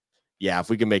like, yeah, if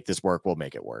we can make this work, we'll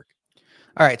make it work.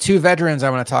 All right, two veterans I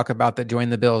want to talk about that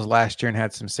joined the Bills last year and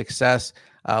had some success.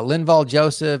 Linval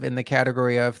Joseph in the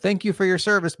category of thank you for your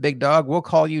service, big dog. We'll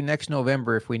call you next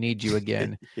November if we need you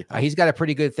again. Yeah. He's got a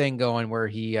pretty good thing going where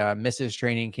he misses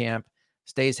training camp,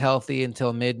 stays healthy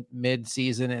until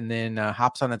mid-season, and then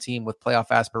hops on a team with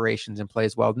playoff aspirations and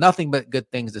plays well. Nothing but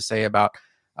good things to say about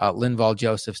Linval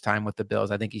Joseph's time with the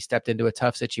Bills. I think he stepped into a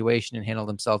tough situation and handled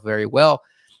himself very well.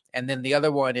 And then the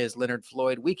other one is Leonard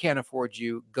Floyd. We can't afford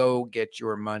you. Go get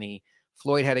your money.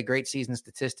 Floyd had a great season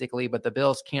statistically, but the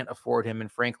Bills can't afford him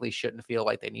and frankly shouldn't feel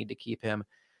like they need to keep him.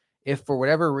 If for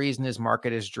whatever reason his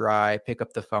market is dry, pick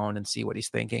up the phone and see what he's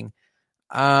thinking.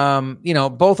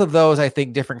 Both of those, I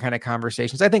think, different kind of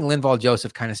conversations. I think Linval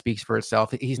Joseph kind of speaks for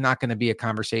itself. He's not going to be a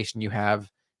conversation you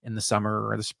have in the summer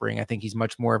or the spring. I think he's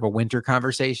much more of a winter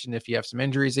conversation if you have some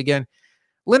injuries again.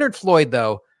 Leonard Floyd,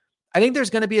 though, I think there's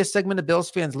going to be a segment of Bills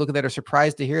fans looking that are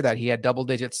surprised to hear that. He had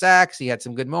double-digit sacks. He had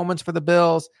some good moments for the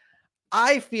Bills.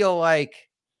 I feel like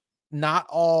not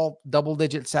all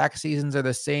double-digit sack seasons are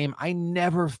the same. I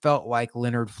never felt like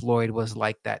Leonard Floyd was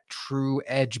like that true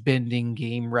edge-bending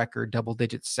game record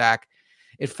double-digit sack.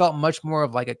 It felt much more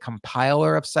of like a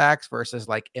compiler of sacks versus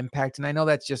like impact. And I know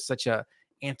that's just such a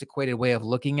antiquated way of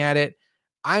looking at it.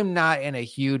 I'm not in a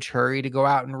huge hurry to go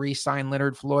out and re-sign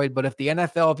Leonard Floyd, but if the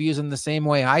NFL views him the same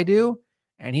way I do,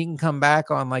 and he can come back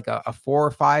on like a $4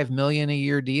 or $5 million a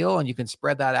year deal, and you can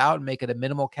spread that out and make it a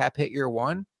minimal cap hit year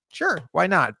one, sure, why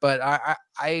not? But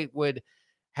I would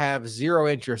have zero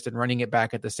interest in running it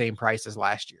back at the same price as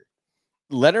last year.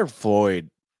 Leonard Floyd,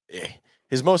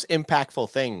 his most impactful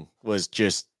thing was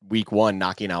just week 1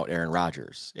 knocking out Aaron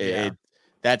Rodgers.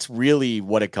 That's really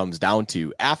what it comes down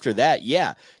to. After that,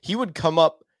 he would come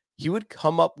up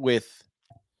with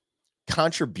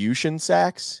contribution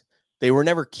sacks. They were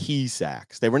never key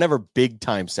sacks. They were never big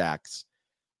time sacks.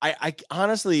 I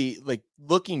honestly, like,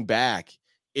 looking back,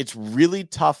 it's really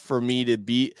tough for me to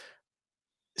be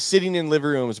sitting in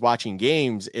living rooms watching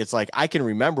games. It's like, I can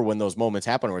remember when those moments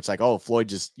happen where it's like, oh, Floyd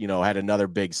just, had another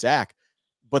big sack,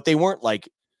 but they weren't like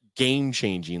game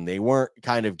changing. They weren't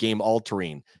kind of game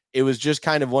altering. It was just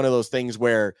kind of one of those things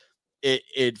where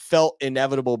it felt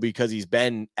inevitable because he's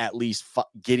been at least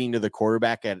getting to the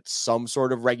quarterback at some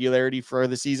sort of regularity for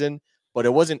the season, but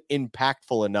it wasn't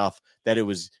impactful enough that it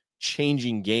was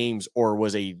changing games or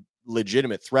was a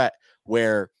legitimate threat,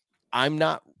 where I'm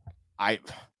not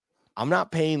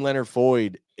paying Leonard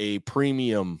Floyd a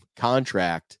premium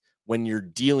contract when you're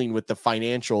dealing with the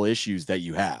financial issues that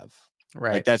you have.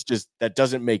 Right. Like, that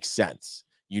doesn't make sense.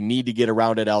 You need to get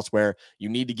around it elsewhere. You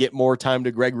need to get more time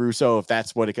to Greg Rousseau if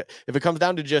that's what if it comes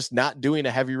down to just not doing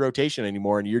a heavy rotation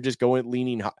anymore and you're just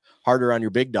leaning harder on your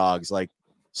big dogs, like,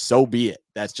 so be it.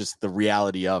 That's just the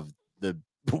reality of the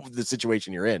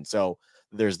situation you're in. So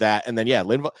there's that. And then,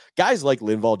 guys like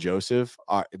Linval Joseph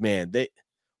are, man,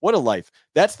 what a life.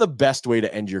 That's the best way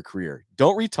to end your career.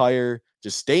 Don't retire.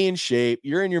 Just stay in shape.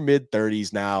 You're in your mid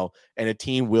 30s now, and a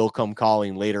team will come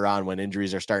calling later on when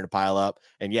injuries are starting to pile up.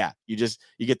 And you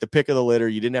get the pick of the litter.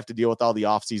 You didn't have to deal with all the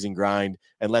offseason grind.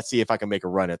 And let's see if I can make a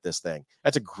run at this thing.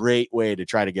 That's a great way to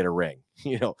try to get a ring.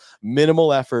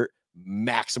 Minimal effort,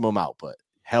 maximum output.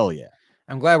 Hell yeah.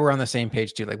 I'm glad we're on the same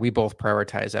page too. Like, we both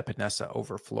prioritize Epinesa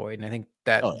over Floyd. And I think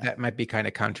that that might be kind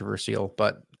of controversial,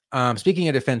 but speaking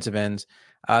of defensive ends,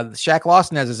 Shaq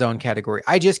Lawson has his own category.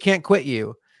 I just can't quit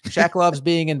you. Shaq loves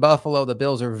being in Buffalo. The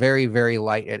Bills are very, very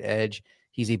light at edge.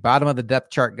 He's a bottom of the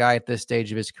depth chart guy at this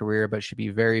stage of his career, but should be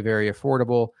very, very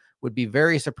affordable. Would be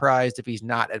very surprised if he's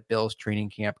not at Bills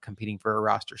training camp competing for a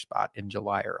roster spot in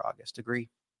July or August. Agree?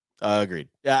 Agreed.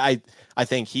 Yeah, I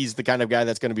think he's the kind of guy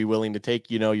that's going to be willing to take,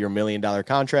 your $1 million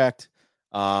contract.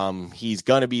 He's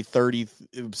going to be 30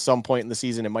 some point in the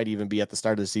season. It might even be at the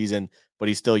start of the season, but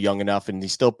he's still young enough. And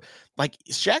he's still, like,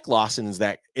 Shaq Lawson is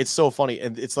that. It's so funny.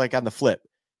 And it's like, on the flip,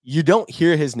 you don't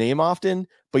hear his name often,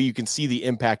 but you can see the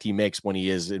impact he makes when he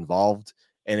is involved.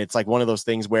 And it's like one of those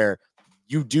things where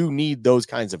you do need those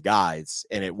kinds of guys,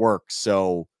 and it works.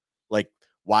 So, like,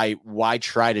 why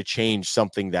try to change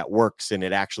something that works, and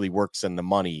it actually works in the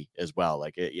money as well?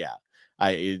 Like,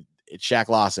 it's Shaq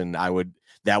Lawson.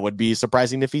 That would be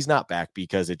surprising if he's not back,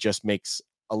 because it just makes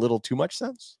a little too much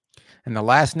sense. And the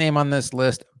last name on this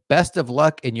list, best of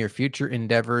luck in your future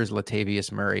endeavors,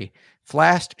 Latavius Murray.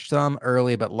 Flashed some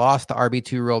early, but lost the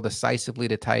RB2 role decisively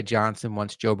to Ty Johnson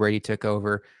once Joe Brady took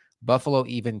over. Buffalo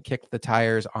even kicked the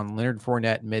tires on Leonard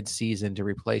Fournette mid-season to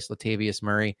replace Latavius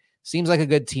Murray. Seems like a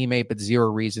good teammate, but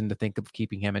zero reason to think of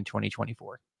keeping him in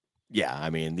 2024. Yeah, I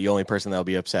mean, the only person that'll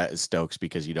be upset is Stokes,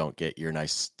 because you don't get your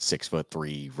nice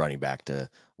 6'3" running back to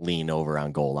lean over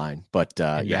on goal line. But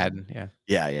Madden,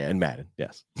 and Madden,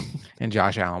 yes. And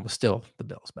Josh Allen was still the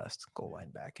Bills' best goal line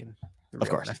back in the real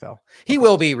course. NFL. He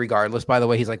will be regardless. By the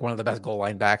way, he's like one of the best goal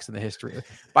line backs in the history.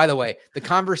 By the way, the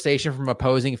conversation from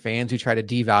opposing fans who try to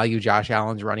devalue Josh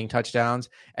Allen's running touchdowns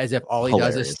as if all he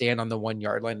does is stand on the 1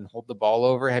 yard line and hold the ball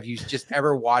over. Have you just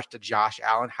ever watched a Josh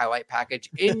Allen highlight package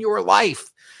in your life?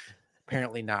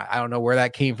 Apparently not. I don't know where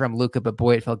that came from, Luka, but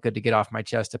boy, it felt good to get off my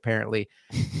chest, apparently.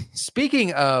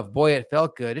 Speaking of boy, it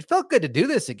felt good to do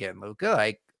this again, Luka.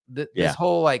 Like this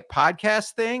whole like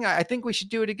podcast thing, I think we should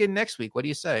do it again next week. What do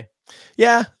you say?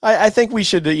 Yeah, I think we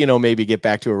should, maybe get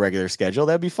back to a regular schedule.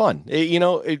 That'd be fun.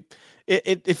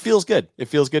 It feels good. It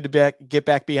feels good to get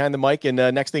back behind the mic. And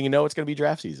next thing you know, it's going to be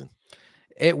draft season.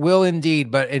 It will indeed.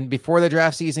 But before the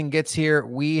draft season gets here,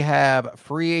 we have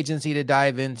free agency to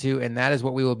dive into, and that is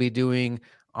what we will be doing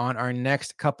on our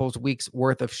next couple weeks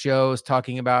worth of shows,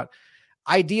 talking about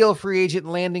ideal free agent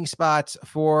landing spots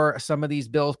for some of these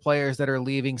Bills players that are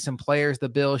leaving, some players the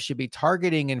Bills should be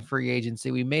targeting in free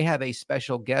agency. We may have a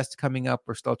special guest coming up.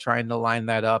 We're still trying to line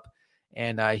that up,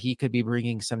 and he could be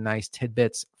bringing some nice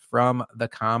tidbits from the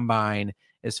combine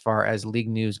as far as league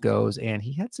news goes. And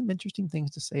he had some interesting things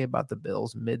to say about the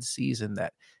Bills mid-season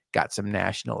that got some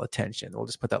national attention. We'll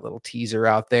just put that little teaser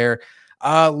out there.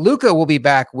 Luka will be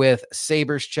back with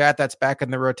Sabres Chat. That's back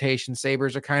in the rotation.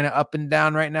 Sabres are kind of up and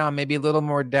down right now, maybe a little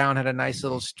more down, had a nice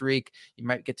little streak. You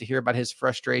might get to hear about his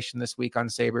frustration this week on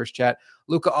Sabres Chat.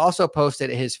 Luka also posted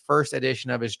his first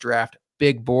edition of his draft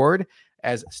big board.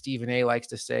 As Stephen A likes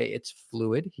to say, it's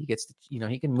fluid. He gets to,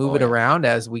 he can move it around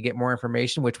as we get more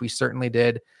information, which we certainly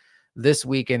did this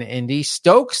week in Indy.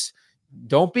 Stokes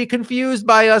don't be confused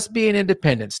by us being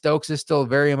independent. Stokes is still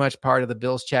very much part of the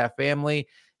Bills Chat family.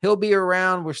 He'll be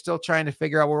around. We're still trying to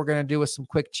figure out what we're going to do with some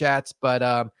quick chats.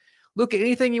 But Luka,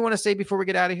 anything you want to say before we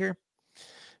get out of here?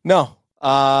 No.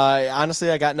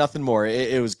 Honestly, I got nothing more.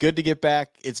 It was good to get back.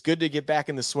 It's good to get back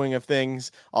in the swing of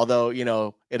things. Although,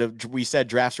 we said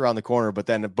drafts around the corner, but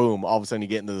then boom, all of a sudden you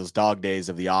get into those dog days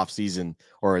of the off season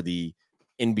or the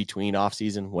in between off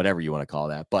season, whatever you want to call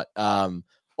that. But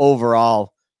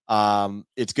overall,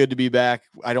 it's good to be back.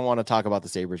 I don't want to talk about the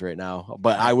Sabres right now,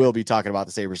 but I will be talking about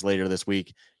the Sabres later this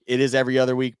week. It is every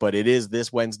other week, but it is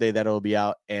this Wednesday that it'll be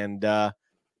out. And I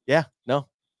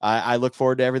look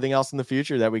forward to everything else in the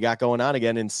future that we got going on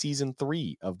again in season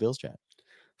 3 of Bills Chat.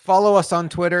 Follow us on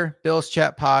Twitter, Bills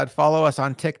Chat Pod. Follow us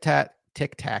on TikTok.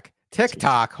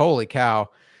 Holy cow,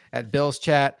 at Bills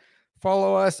Chat.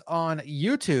 Follow us on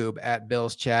YouTube at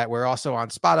Bills Chat. We're also on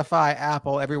Spotify,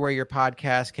 Apple, everywhere your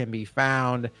podcast can be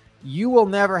found. You will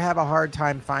never have a hard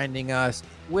time finding us.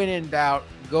 When in doubt,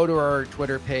 go to our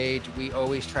Twitter page. We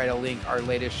always try to link our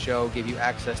latest show, give you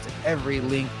access to every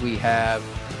link we have.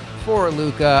 For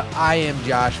Luka, I am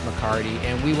Josh McCarty,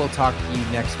 and we will talk to you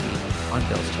next week on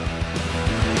Bills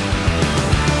Chat.